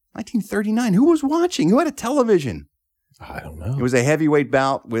 television. 1939. Who was watching? Who had a television? I don't know. It was a heavyweight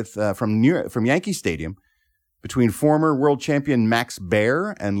bout with from Yankee Stadium between former world champion Max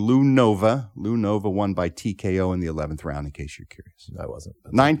Baer and Lou Nova. Lou Nova won by TKO in the 11th round, in case you're curious. I wasn't.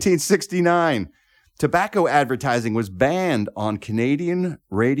 1969. Tobacco advertising was banned on Canadian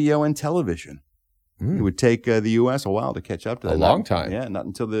radio and television. It would take the U.S. a while to catch up to that. A long time. Yeah, not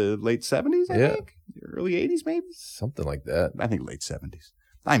until the late 70s, I think. Early 80s, maybe? Something like that. I think late 70s.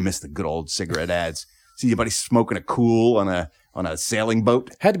 I miss the good old cigarette ads. See anybody smoking a Cool on a sailing boat?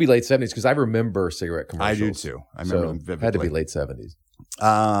 Had to be late 70s because I remember cigarette commercials. I do too. I remember them vividly. Had to be late 70s.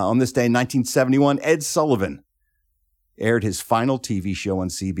 On this day in 1971, Ed Sullivan aired his final TV show on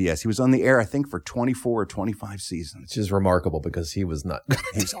CBS. He was on the air, I think, for 24 or 25 seasons. Which is remarkable because he was not.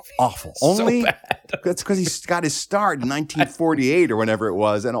 He was awful. So bad. That's because he got his start in 1948 or whenever it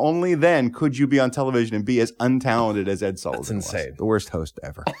was, and only then could you be on television and be as untalented as Ed Sullivan. That's insane. Was. The worst host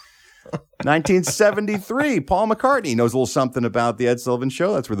ever. 1973, Paul McCartney knows a little something about the Ed Sullivan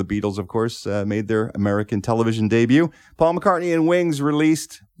Show. That's where the Beatles, of course, made their American television debut. Paul McCartney and Wings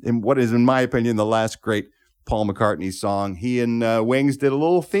released in what is, in my opinion, the last great Paul McCartney song. He and Wings did a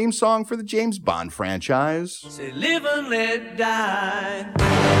little theme song for the James Bond franchise. Say, live and let die.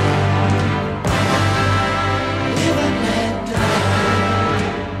 Live and let die.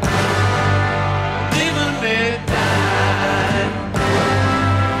 Live and let die.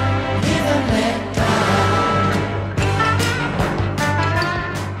 Live and let die.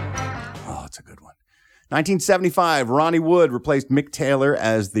 Oh, it's a good one. 1975, Ronnie Wood replaced Mick Taylor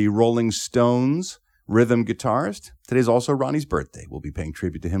as the Rolling Stones rhythm guitarist. Today's also Ronnie's birthday. We'll be paying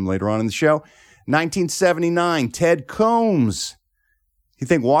tribute to him later on in the show. 1979, Ted Combs. You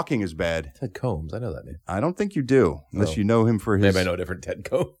think walking is bad? Ted Combs. I know that name. I don't think you do, unless you know him for his... Maybe I know a different Ted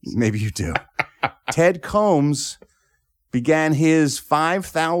Combs. Maybe you do. Ted Combs began his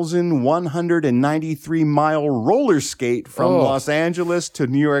 5,193-mile roller skate from Los Angeles to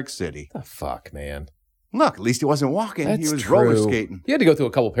New York City. The fuck, man. Look, at least he wasn't walking. That's he was true. roller skating. You had to go through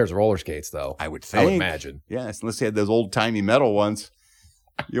a couple pairs of roller skates, though. I would think. I would imagine. Yes, unless he had those old-timey metal ones.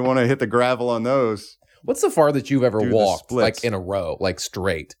 You want to hit the gravel on those. What's the farthest you've ever walked, splits. like in a row, like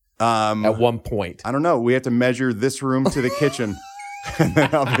straight, at one point? I don't know. We have to measure this room to the kitchen, and then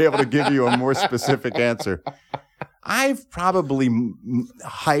I'll be able to give you a more specific answer. I've probably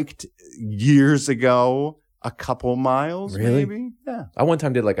hiked years ago a couple miles, Really? maybe. Yeah. I one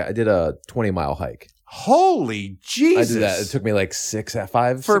time did a 20-mile hike. Holy Jesus. I did that. It took me like 6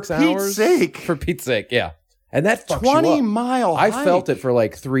 hours. For Pete's sake. For Pete's sake, yeah. And that fucks 20-mile hike. I felt it for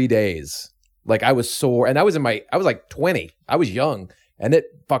like 3 days. Like I was sore, and I was like 20. I was young, and it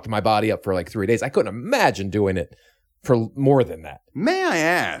fucked my body up for like 3 days. I couldn't imagine doing it for more than that. May I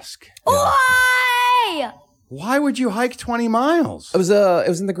ask, Why? why would you hike 20 miles? It was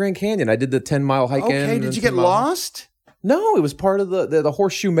in the Grand Canyon. I did the 10-mile hike in. Okay, did you get lost? No, it was part of the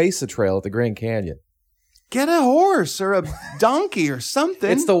Horseshoe Mesa Trail at the Grand Canyon. Get a horse or a donkey or something.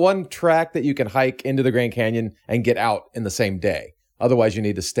 It's the one track that you can hike into the Grand Canyon and get out in the same day. Otherwise, you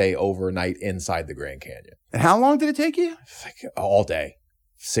need to stay overnight inside the Grand Canyon. And how long did it take you? Like all day.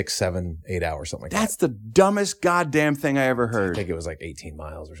 6, 7, 8 hours, something like That's that. the dumbest goddamn thing I ever heard. I think it was like 18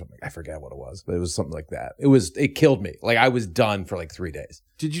 miles or something. I forget what it was, but it was something like that. It killed me. Like I was done for like 3 days.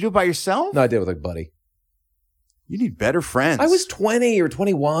 Did you do it by yourself? No, I did it with like a buddy. You need better friends. I was 20 or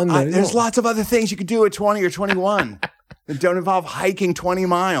 21. There's lots of other things you could do at 20 or 21 that don't involve hiking 20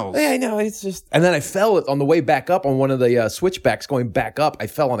 miles. Yeah, I know. It's just. And then I fell on the way back up on one of the switchbacks going back up. I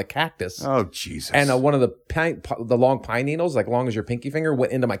fell on a cactus. Oh, Jesus. And one of the long pine needles, like long as your pinky finger,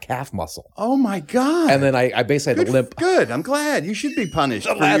 went into my calf muscle. Oh, my God. And then I basically had to limp. Good. I'm glad. You should be punished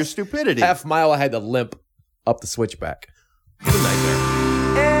for your stupidity. Half mile, I had to limp up the switchback. It was a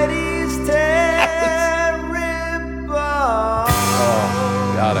nightmare. Eddie's terrible.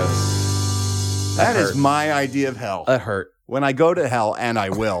 Oh, God. That is my idea of hell. That hurt. When I go to hell, and I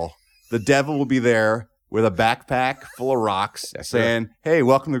will, the devil will be there with a backpack full of rocks saying, hey,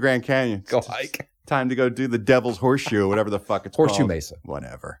 welcome to Grand Canyon. Go hike. Time to go do the devil's horseshoe, whatever the fuck it's Horseshoe called. Mesa.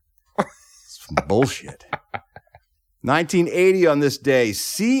 Whatever. It's bullshit. 1980 on this day,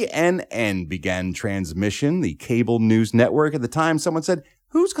 CNN began transmission, the cable news network. At the time, someone said,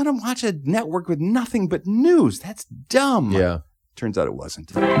 who's going to watch a network with nothing but news? That's dumb. Yeah. Turns out it wasn't.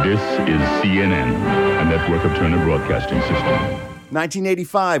 This is CNN, a network of Turner Broadcasting System.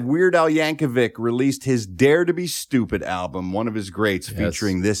 1985, Weird Al Yankovic released his Dare to Be Stupid album, one of his greats,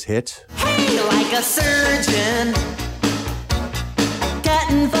 featuring this hit. Hey, like a surgeon,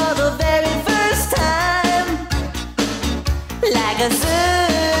 cutting for the very first time. Like a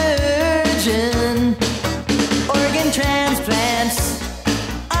surgeon, organ transplants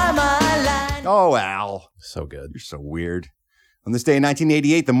are my line. Oh, Al. So good. You're so weird. On this day in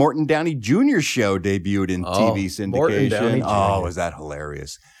 1988, the Morton Downey Jr. show debuted in TV syndication. Morton Downey Jr. Oh, was that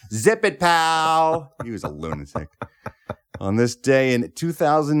hilarious. Zip it, pal. He was a lunatic. On this day in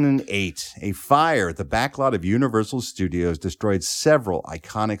 2008, a fire at the backlot of Universal Studios destroyed several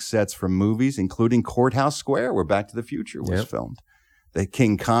iconic sets from movies, including Courthouse Square, where Back to the Future was filmed. The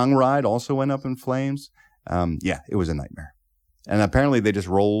King Kong ride also went up in flames. Yeah, it was a nightmare. And apparently they just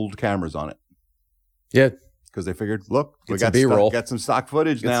rolled cameras on it. Yeah. Because they figured, look, we Get some got B-roll. got some stock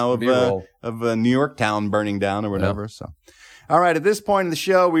footage Get now some B-roll. of New York town burning down or whatever. So, all right, at this point in the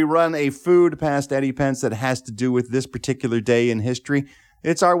show, we run a food past Eddie Pence that has to do with this particular day in history.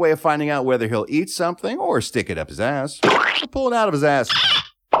 It's our way of finding out whether he'll eat something or stick it up his ass or pull it out of his ass.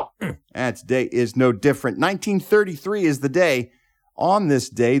 And today is no different. 1933 is the day. On this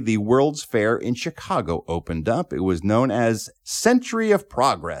day, the World's Fair in Chicago opened up. It was known as Century of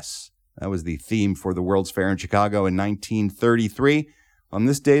Progress. That was the theme for the World's Fair in Chicago in 1933. On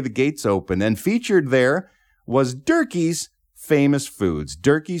this day, the gates opened, and featured there was Durkee's Famous Foods.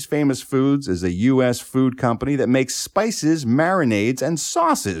 Durkee's Famous Foods is a U.S. food company that makes spices, marinades, and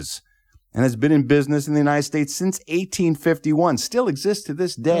sauces, and has been in business in the United States since 1851. Still exists to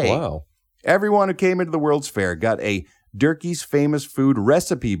this day. Oh, wow. Everyone who came into the World's Fair got a Durkee's Famous Food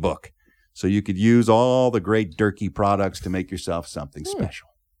recipe book, so you could use all the great Durkee products to make yourself something special.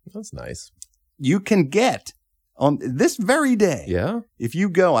 That's nice. You can get on this very day. Yeah. If you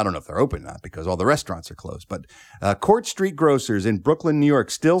go, I don't know if they're open or not because all the restaurants are closed, but Court Street Grocers in Brooklyn, New York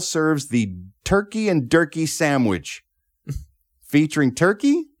still serves the turkey and Durkee sandwich featuring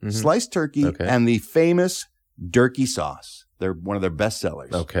turkey, sliced turkey, and the famous Durkee sauce. They're one of their best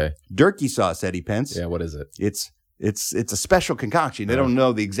sellers. Okay. Durkee sauce, Eddie Pence. Yeah, what is it? It's a special concoction. They don't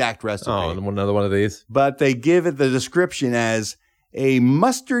know the exact recipe. Oh, another one of these? But they give it the description as a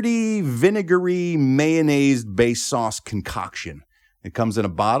mustardy, vinegary, mayonnaise-based sauce concoction. It comes in a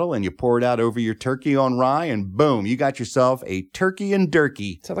bottle, and you pour it out over your turkey on rye, and boom, you got yourself a turkey and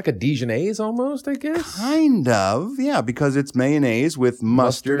Durkee. Is that like a Dijonaise almost, I guess? Kind of, yeah, because it's mayonnaise with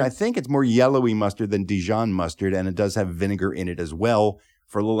mustard. I think it's more yellowy mustard than Dijon mustard, and it does have vinegar in it as well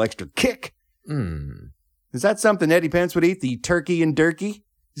for a little extra kick. Is that something Eddie Pence would eat, the turkey and Durkee?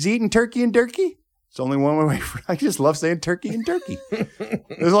 Is he eating turkey and Durkee? It's only one way I just love saying turkey and Durkee.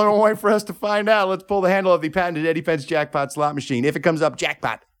 There's only one way for us to find out. Let's pull the handle of the patented Eddie Pence jackpot slot machine. If it comes up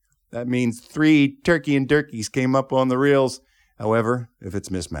jackpot, that means 3 turkey and Durkees came up on the reels. However, if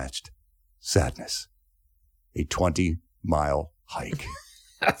it's mismatched, sadness. A 20-mile hike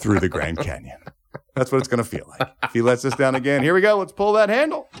through the Grand Canyon. That's what it's going to feel like. If he lets us down again, here we go. Let's pull that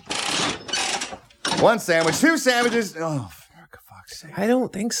handle. 1 sandwich, 2 sandwiches. Oh, for fuck's sake. I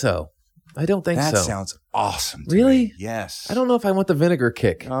don't think so. That sounds awesome to Really? me. Yes. I don't know if I want the vinegar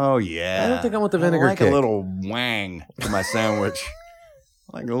kick. Oh, yeah. I don't think I want the vinegar I like kick. a little wang to my sandwich.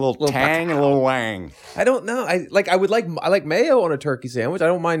 Like a little tang and a little wang. I don't know. I like mayo on a turkey sandwich. I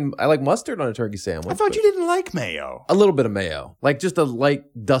don't mind. I like mustard on a turkey sandwich. I thought you didn't like mayo. A little bit of mayo, like just a light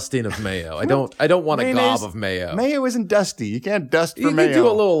dusting of mayo. I don't want a gob of mayo. Mayo isn't dusty. You can't dust for You mayo. can do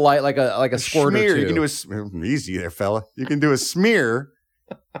a little light, like a squirt smear. or two. You can do easy there, fella. You can do a smear.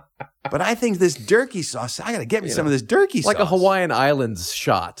 But I think this jerky sauce, I got to get me some of this jerky sauce. Like a Hawaiian Islands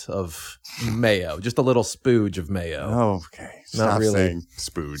shot of mayo, just a little spooge of mayo. Oh, okay. Not Stop really. saying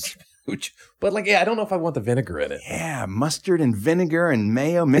spooge. But I don't know if I want the vinegar in it. Yeah, mustard and vinegar and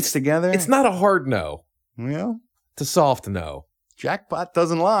mayo mixed together. It's not a hard no. Well, it's a soft no. Jackpot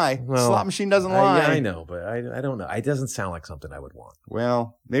doesn't lie. Well, Slot machine doesn't lie. Yeah, I know, but I don't know. It doesn't sound like something I would want.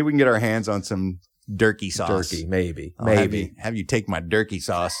 Well, maybe we can get our hands on some jerky sauce. Jerky, maybe. I'll have you take my jerky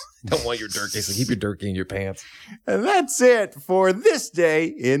sauce. Don't want your jerky, so keep your jerky in your pants. And that's it for this day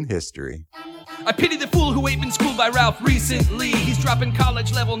in history. I pity the fool who ain't been schooled by Ralph recently. He's dropping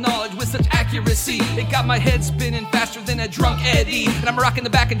college level knowledge with such accuracy. It got my head spinning faster than a drunk Eddie. And I'm rocking the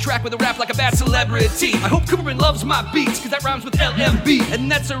back and track with a rap like a bad celebrity. I hope Cooperman loves my beats, cause that rhymes with LMB.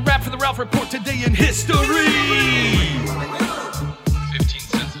 And that's a wrap for the Ralph Report today in history. 15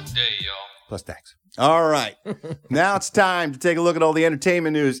 cents a day, y'all. Plus tax. All right. Now it's time to take a look at all the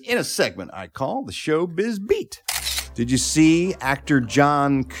entertainment news in a segment I call the Showbiz Beat. Did you see actor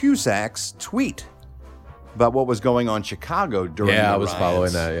John Cusack's tweet about what was going on in Chicago during the I was riots?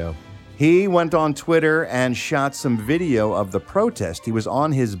 following that, yeah. He went on Twitter and shot some video of the protest. He was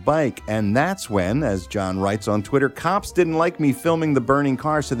on his bike, and that's when, as John writes on Twitter, cops didn't like me filming the burning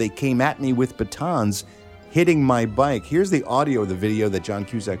car, so they came at me with batons, hitting my bike. Here's the audio of the video that John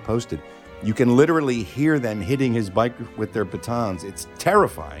Cusack posted. You can literally hear them hitting his bike with their batons. It's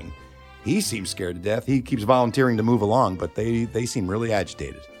terrifying. He seems scared to death. He keeps volunteering to move along, but they seem really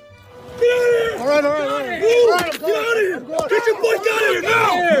agitated. All right. Get out of here. Get your bike out of here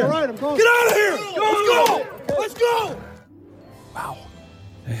now. All right, I'm going. Get out of here. Let's go. Wow.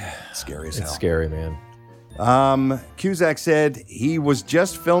 Scary as hell. It's scary, man. Cusack said he was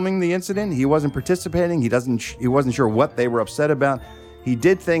just filming the incident. He wasn't participating. He wasn't sure what they were upset about. He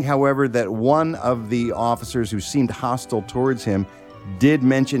did think, however, that one of the officers who seemed hostile towards him did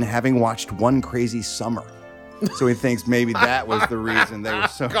mention having watched One Crazy Summer. So he thinks maybe that was the reason they were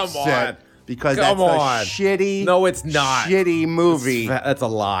so upset. Because that's a shitty, no, it's not. Shitty movie. That's a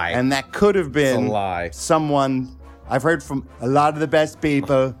lie. And that could have been a lie. Someone, I've heard from a lot of the best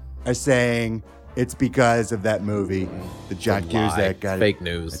people are saying it's because of that movie that John Cusack got fake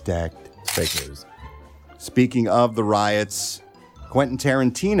news. Attacked. It's fake news. Speaking of the riots, Quentin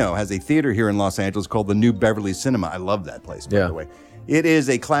Tarantino has a theater here in Los Angeles called the New Beverly Cinema. I love that place, by the way. It is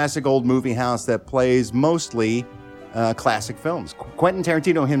a classic old movie house that plays mostly classic films. Quentin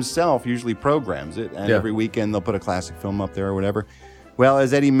Tarantino himself usually programs it, and every weekend they'll put a classic film up there or whatever. Well,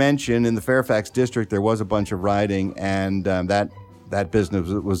 as Eddie mentioned, in the Fairfax district, there was a bunch of rioting, and that business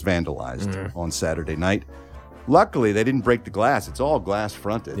was vandalized on Saturday night. Luckily, they didn't break the glass. It's all glass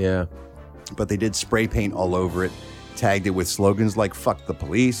fronted. Yeah. But they did spray paint all over it, tagged it with slogans like "fuck the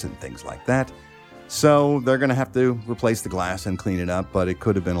police" and things like that. So they're going to have to replace the glass and clean it up, but it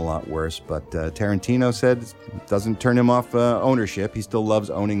could have been a lot worse. But Tarantino said it doesn't turn him off ownership. He still loves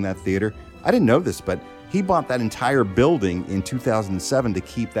owning that theater. I didn't know this, but he bought that entire building in 2007 to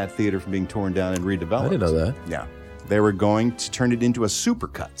keep that theater from being torn down and redeveloped. I didn't know that. Yeah. They were going to turn it into a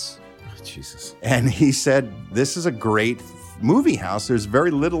Supercuts. Oh, Jesus. And he said, this is a great movie house. There's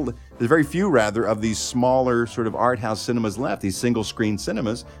very few of these smaller sort of art house cinemas left, these single screen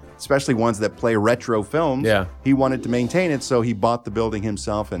cinemas, especially ones that play retro films. Yeah. He wanted to maintain it, so he bought the building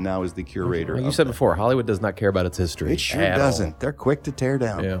himself and now is the curator. Like you said before, Hollywood does not care about its history. It sure doesn't. They're quick to tear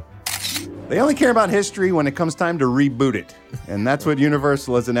down. Yeah. They only care about history when it comes time to reboot it. And that's what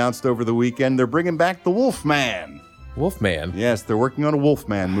Universal has announced over the weekend. They're bringing back The Wolfman. Wolfman? Yes, they're working on a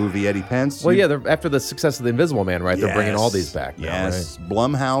Wolfman movie, Eddie Pence. Well, they're after the success of The Invisible Man, right? They're bringing all these back now, yes.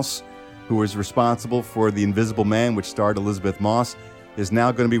 Blumhouse, who was responsible for The Invisible Man, which starred Elizabeth Moss, is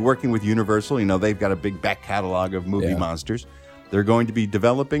now going to be working with Universal. You know, they've got a big back catalog of movie monsters. They're going to be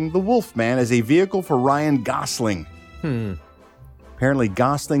developing The Wolfman as a vehicle for Ryan Gosling. Apparently,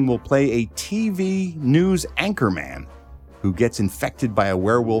 Gosling will play a TV news anchorman who gets infected by a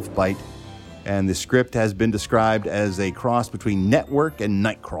werewolf bite. And the script has been described as a cross between Network and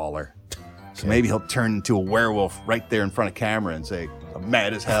Nightcrawler. So maybe he'll turn into a werewolf right there in front of camera and say, I'm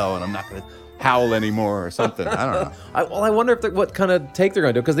mad as hell and I'm not going to howl anymore or something. I don't know. I wonder if what kind of take they're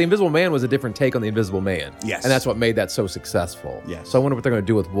going to do, because The Invisible Man was a different take on The Invisible Man. Yes. And that's what made that so successful. Yes. So I wonder what they're going to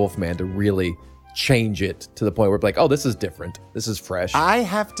do with Wolfman to really change it to the point where it's like, oh, this is different. This is fresh. I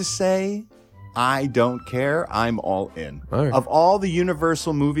have to say, I don't care. I'm all in. All right. Of all the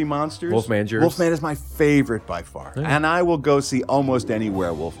Universal movie monsters, Wolfman's yours? Wolfman is my favorite by far. Yeah. And I will go see almost any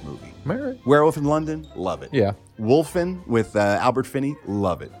werewolf movie. All right. Werewolf in London, love it. Yeah. Wolfen with Albert Finney,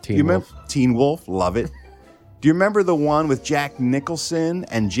 love it. Teen Do you remember Wolf. Teen Wolf, love it. Do you remember the one with Jack Nicholson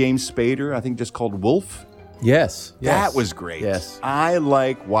and James Spader, I think just called Wolf? Yes. That was great. Yes. I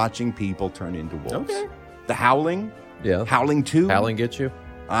like watching people turn into wolves. Okay. The Howling. Yeah. Howling 2. Howling gets you?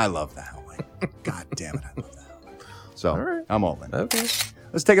 I love The Howling. God damn it, I love The Howling. So, All right. I'm all in. Okay.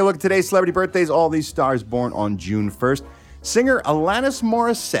 Let's take a look at today's celebrity birthdays. All these stars born on June 1st. Singer Alanis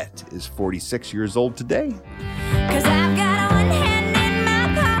Morissette is 46 years old today. 'Cause I've got one hand in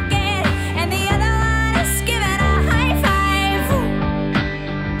my pocket and the other one is giving a high five.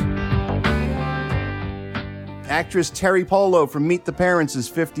 Actress Terry Polo from Meet the Parents is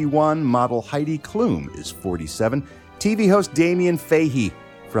 51. Model Heidi Klum is 47. TV host Damien Fahey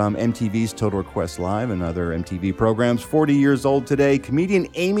from MTV's Total Request Live and other MTV programs, 40 years old today. Comedian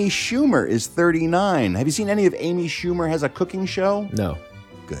Amy Schumer is 39. Have you seen any of Amy Schumer Has a Cooking Show? No.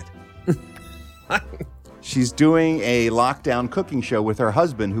 Good. She's doing a lockdown cooking show with her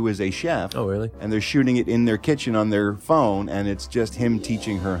husband, who is a chef. Oh, really? And they're shooting it in their kitchen on their phone, and it's just him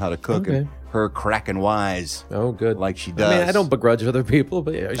teaching her how to cook and her cracking wise. Oh, good. Like she does. I mean, I don't begrudge other people,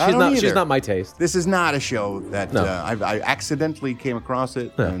 but yeah, I don't she's either. not my taste. This is not a show that No. I accidentally came across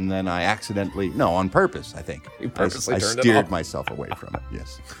it, No. and then I on purpose, I think. You purposely I turned it steered off. myself away from it,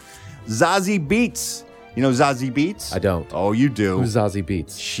 yes. Zazie Beetz. You know Zazie Beetz? I don't. Oh, you do. Who's Zazie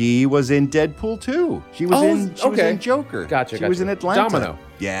Beetz? She was in Deadpool 2. She was in Joker. Gotcha. She was in Atlanta. Domino.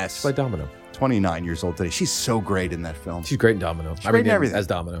 Yes. Play Domino. 29 years old today. She's so great in that film. She's great in Domino. She's great in everything. As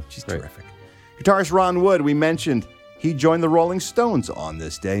Domino. She's Great. terrific. Guitarist Ron Wood, we mentioned, he joined the Rolling Stones on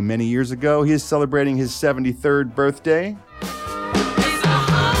this day many years ago. He is celebrating his 73rd birthday.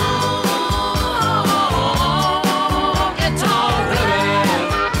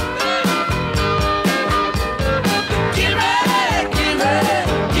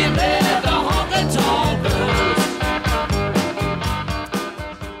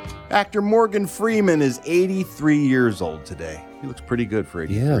 Actor Morgan Freeman is 83 years old today. He looks pretty good for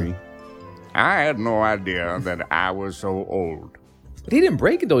 83. Yeah. I had no idea that I was so old. But he didn't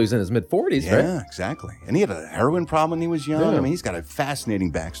break until he was in his mid-40s, right? Yeah, exactly. And he had a heroin problem when he was young. Yeah. I mean, he's got a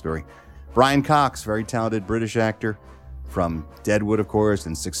fascinating backstory. Brian Cox, very talented British actor from Deadwood, of course,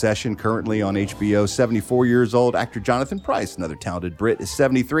 and Succession, currently on HBO, 74 years old. Actor Jonathan Pryce, another talented Brit, is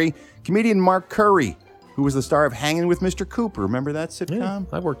 73. Comedian Mark Curry, who was the star of Hanging with Mr. Cooper. Remember that sitcom? Yeah,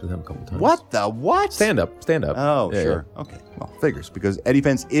 I've worked with him a couple times. What? Stand up. Oh, Yeah, sure. Okay. Well, figures, because Eddie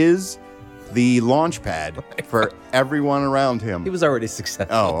Pence is the launch pad for everyone around him. He was already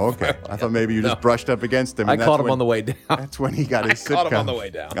successful. Oh, okay. I thought maybe you just brushed up against him. I and caught that's him on the way down. That's when he got his sitcom. I caught him on the way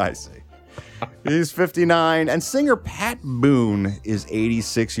down. I see. He's 59. And singer Pat Boone is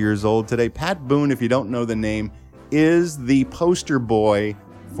 86 years old today. Pat Boone, if you don't know the name, is the poster boy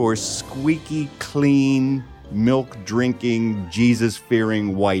for squeaky clean, milk-drinking,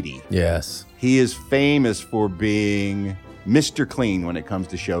 Jesus-fearing Whitey. Yes. He is famous for being Mr. Clean when it comes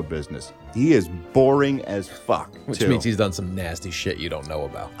to show business. He is boring as fuck, Which too. means he's done some nasty shit you don't know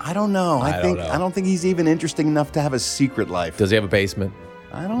about. I don't know. I don't think he's even interesting enough to have a secret life. Does he have a basement?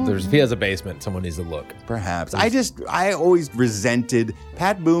 I don't know. If he has a basement, someone needs to look. Perhaps. I always resented.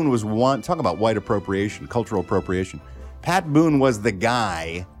 Pat Boone was one. Talk about white appropriation, cultural appropriation. Pat Boone was the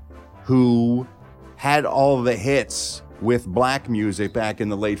guy who had all the hits with black music back in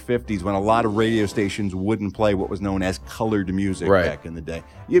the late 50s when a lot of radio stations wouldn't play what was known as colored music back in the day.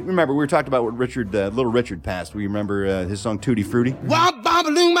 You remember, we were talking about what Little Richard passed. We remember his song Tutti Frutti? Womp bom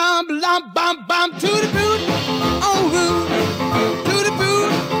balloon bom bom bom bom to the boot. Oh, to the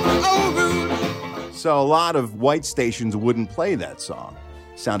boot. Oh, So a lot of white stations wouldn't play that song.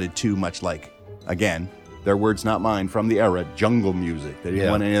 Sounded too much like, again, their words not mine, from the era, jungle music. They didn't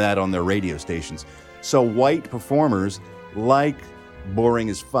want any of that on their radio stations. So white performers, like boring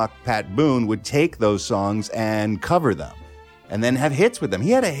as fuck Pat Boone, would take those songs and cover them and then have hits with them.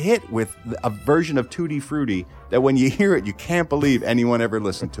 He had a hit with a version of Tutti Frutti that when you hear it, you can't believe anyone ever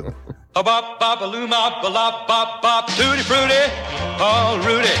listened to it. A bop bop a loo mop a lop bop bop tutti frutti, oh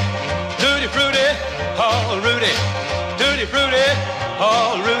Rudy, tutti frutti, oh Rudy, tutti frutti,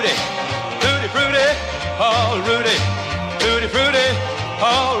 oh Rudy, tutti frutti, oh Rudy, tutti frutti,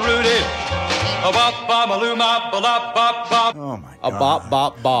 oh Rudy. A bop bop a loo mop a lop bop bop. Oh my A bop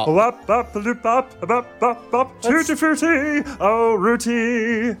bop bop. A wop bop a loop bop a bop bop bop tutti frutti, oh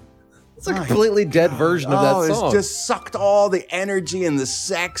Rooty. It's a completely dead version of that song. It's just sucked all the energy and the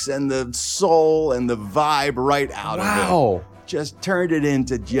sex and the soul and the vibe right out of it. Wow. just turned it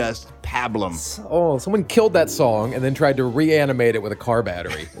into just pablum. Oh, someone killed that song and then tried to reanimate it with a car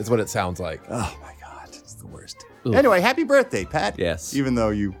battery. Is what it sounds like. Oh my God, it's the worst. Oof. Anyway, happy birthday, Pat. Yes. Even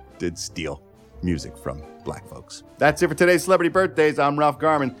though you did steal music from black folks. That's it for today's Celebrity Birthdays. I'm Ralph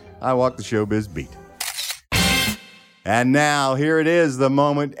Garman. I walk the showbiz beat. And now, here it is, the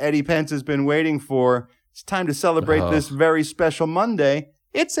moment Eddie Pence has been waiting for. It's time to celebrate this very special Monday.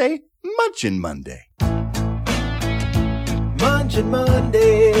 It's a Munchin Monday. Munchin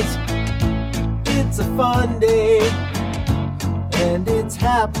Mondays, it's a fun day, and it's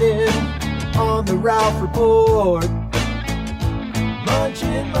happening on the Ralph Report.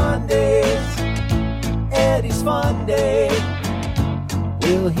 Munchin Mondays, Eddie's fun day.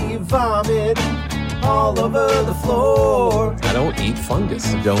 Will he vomit all over the floor? I don't eat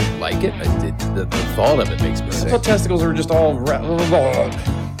fungus. I don't like it. The thought of it makes me sick. So testicles are just all...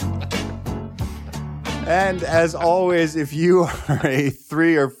 And as always, if you are a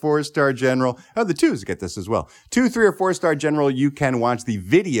 3 or 4 star general, the 2s get this as well. 2, 3, or 4 star general, you can watch the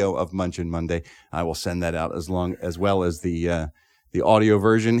video of Munchin Monday. I will send that out as well as the audio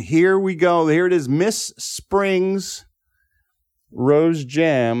version. Here we go. Here it is, Miss Spring's Rose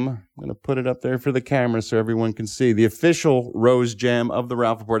Jam. I'm going to put it up there for the camera so everyone can see. The official Rose Jam of the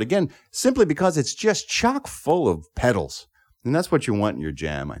Ralph Report. Again, simply because it's just chock full of petals. And that's what you want in your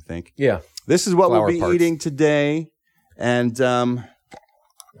jam, I think. Yeah. This is what Flower we'll be parts. eating today. And here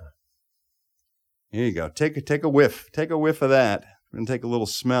you go. Take a whiff. Take a whiff of that. We're going to take a little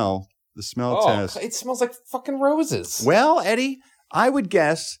smell. The smell test. It smells like fucking roses. Well, Eddie, I would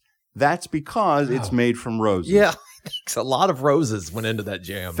guess that's because it's made from roses. Yeah. A lot of roses went into that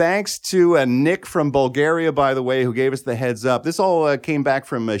jam. Thanks to Nick from Bulgaria, by the way, who gave us the heads up. This all came back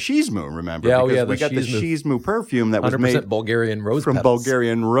from Shizmu, remember? Yeah, because yeah, we got the Shizmu perfume that was 100% made Bulgarian rose from petals.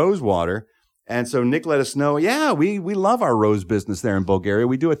 Bulgarian rose water. And so Nick let us know, yeah, we love our rose business there in Bulgaria.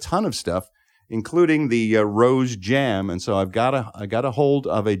 We do a ton of stuff, including the rose jam. And so I got a hold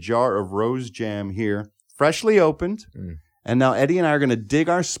of a jar of rose jam here, freshly opened. And now Eddie and I are going to dig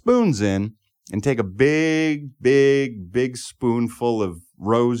our spoons in and take a big spoonful of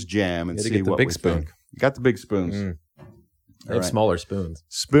rose jam and see what we think. You got the big spoons. They have smaller spoons.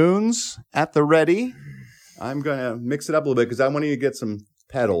 Spoons at the ready. I'm going to mix it up a little bit because I want you to get some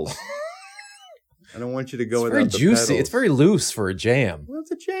petals. I don't want you to go without the petals. It's very juicy. It's very loose for a jam. Well,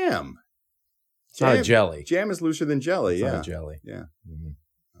 it's a jam. It's not a jelly. Jam is looser than jelly, It's yeah. not a jelly. Yeah.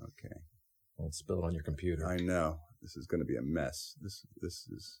 Okay. Don't spill it on your computer. I know. This is going to be a mess. This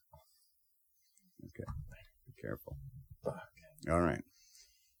is... Okay. Be careful. All right.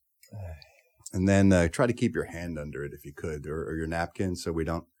 And then try to keep your hand under it if you could, or your napkin so we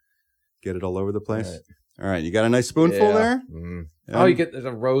don't get it all over the place. All right. You got a nice spoonful there? Oh, you get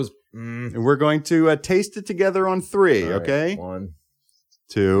a rose. And we're going to taste it together on 3, All right. okay? 1,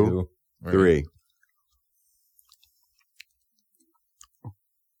 2, 3.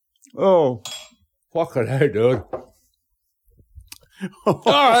 Oh. Fucking hey, dude. Oh,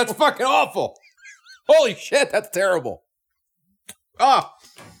 that's fucking awful. Holy shit, that's terrible. Ah,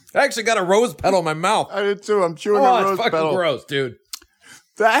 I actually got a rose petal in my mouth. I did too. I'm chewing a rose fucking petal. gross, dude.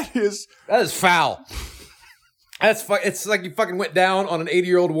 That is foul. It's like you fucking went down on an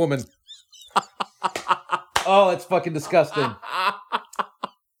 80-year-old woman. Oh, that's fucking disgusting.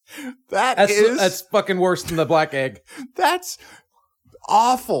 That's fucking worse than the black egg. That's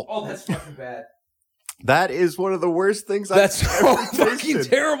awful. Oh, that's fucking bad. That is one of the worst things That's I've ever so fucking tasted.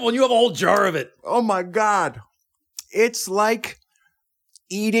 terrible, and you have a whole jar of it. Oh my God. It's like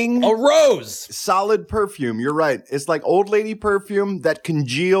eating a rose. Solid perfume. You're right. It's like old lady perfume that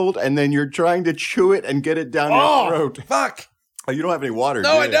congealed, and then you're trying to chew it and get it down your throat. Fuck. Oh, you don't have any water,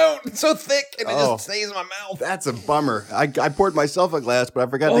 No, do I you? don't. It's so thick, and it just stays in my mouth. That's a bummer. I poured myself a glass, but I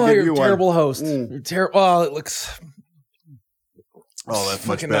forgot to Oh, give you're you a one. terrible host. You're terrible. Oh, it looks... Oh, that's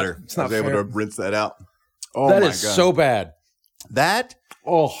much fucking better. it's not I was able fair. to rinse that out. Oh, That my is God. so bad. That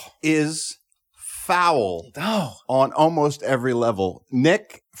is foul on almost every level.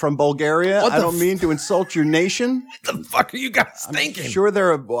 Nick from Bulgaria, What I the don't mean to insult your nation. What the fuck are you guys thinking? I'm sure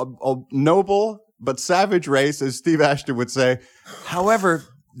they're a noble but savage race, as Steve Ashton would say. However,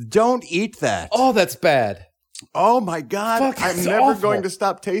 don't eat that. Oh, that's bad. Oh, my God. Fuck, I'm it's never awful. going to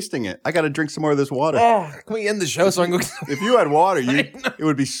stop tasting it. I got to drink some more of this water. Oh, can we end the show so I can go... If you had water, it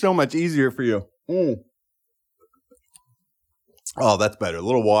would be so much easier for you. Oh, that's better. A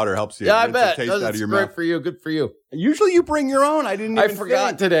little water helps you. Yeah, I rinse the bet. taste That's out of your great mouth. for you. Good for you. Usually you bring your own. I didn't even forgot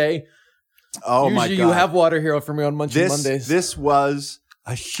think. today. Oh, my God. Usually you have Water Hero for me on Munchin Mondays. This was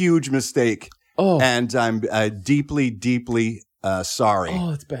a huge mistake. Oh. And I'm deeply, deeply sorry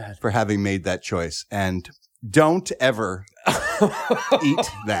Oh, it's bad. for having made that choice. And don't ever, eat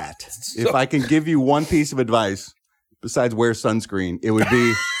that. If I can give you one piece of advice besides wear sunscreen, it would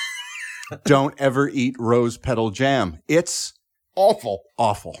be don't ever eat rose petal jam. It's awful.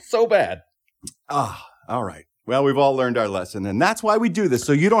 Awful. So bad. Ah, all right. Well, we've all learned our lesson, and that's why we do this,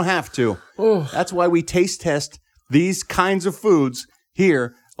 so you don't have to. That's why we taste test these kinds of foods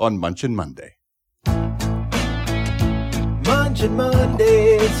here on Munchin Monday. Munchin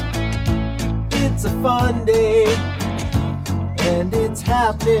Mondays, it's a fun day, and it's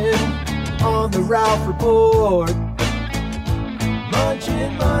happening on the Ralph Report.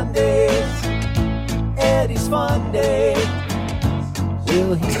 Munchin Mondays, Eddie's fun day.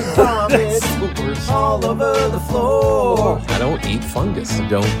 Will he vomit all over the floor? I don't eat fungus. I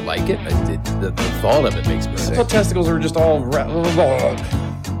don't like it. The thought of it makes me sick. I thought testicles were just all...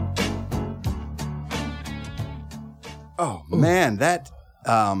 Oh, man, that...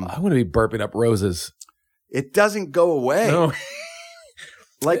 I want to be burping up roses. It doesn't go away. No.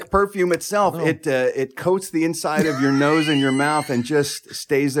 Like perfume itself, it coats the inside of your nose and your mouth and just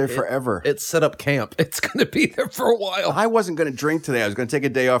stays there forever. It's set up camp. It's going to be there for a while. I wasn't going to drink today. I was going to take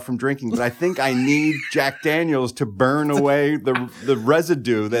a day off from drinking, but I think I need Jack Daniels to burn away the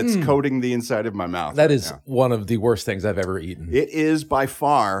residue that's coating the inside of my mouth. That is one of the worst things I've ever eaten. It is by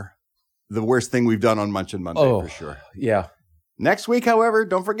far the worst thing we've done on Munchin Monday, for sure. Yeah. Next week, however,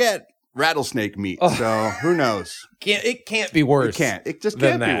 don't forget, rattlesnake meat. So who knows? It can't be worse. It can't. It just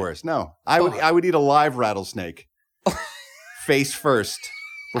can't be worse. No. I would eat a live rattlesnake face first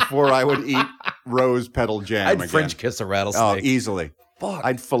before I would eat rose petal jam. I'd again. French kiss a Oh, rattlesnake. easily. Fuck.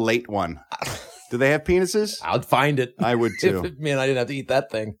 I'd fillet one. Do they have penises? I'd find it. I would too. Man, I didn't have to eat that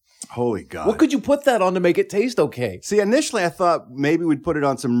thing. Holy God. What could you put that on to make it taste okay? See, initially I thought maybe we'd put it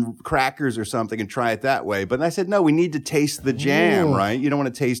on some crackers or something and try it that way. But I said, no, we need to taste the jam, right? You don't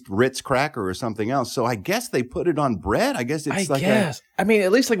want to taste Ritz cracker or something else. So I guess they put it on bread. I guess it's I mean,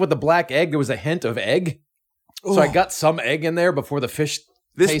 at least like with the black egg, there was a hint of egg. So I got some egg in there before the fish.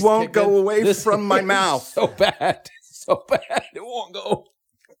 This won't go away from my mouth. So bad. So bad. It won't go.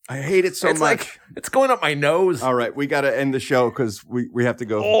 I hate it so It's much. like, it's going up my nose. All right, we got to end the show because we have to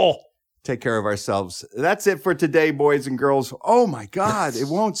go take care of ourselves. That's it for today, boys and girls. Oh, my God. It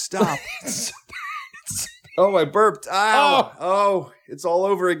won't stop. Oh, I burped. Ow. Oh, it's all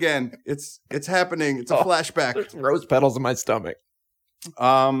over again. It's happening. It's a flashback. There's rose petals in my stomach.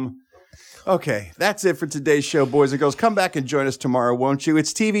 Okay, that's it for today's show, boys and girls. Come back and join us tomorrow, won't you?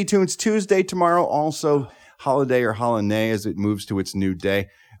 It's TV Tunes Tuesday tomorrow. Also, Holiday or Holiday as it moves to its new day.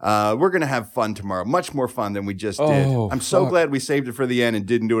 We're going to have fun tomorrow. Much more fun than we just did. I'm so glad we saved it for the end and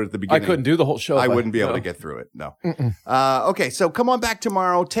didn't do it at the beginning. I couldn't do the whole show. I wouldn't be able to get through it. No. Okay, so come on back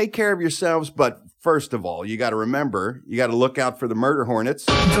tomorrow. Take care of yourselves. But first of all, you got to remember, you got to look out for the murder hornets.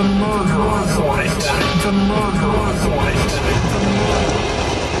 The murder hornet. The murder hornet.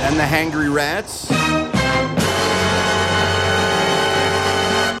 And the hangry rats.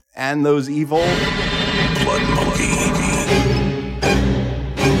 And those evil blood monkey.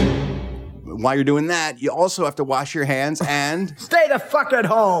 While you're doing that, you also have to wash your hands and Stay the fuck at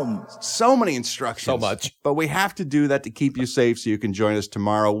home. so many instructions. So much. But we have to do that to keep you safe so you can join us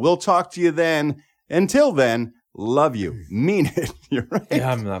tomorrow. We'll talk to you then. Until then, love you. Mean it. You're right.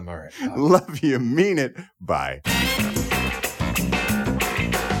 Yeah, I'm all right. Love you. Mean it. Bye.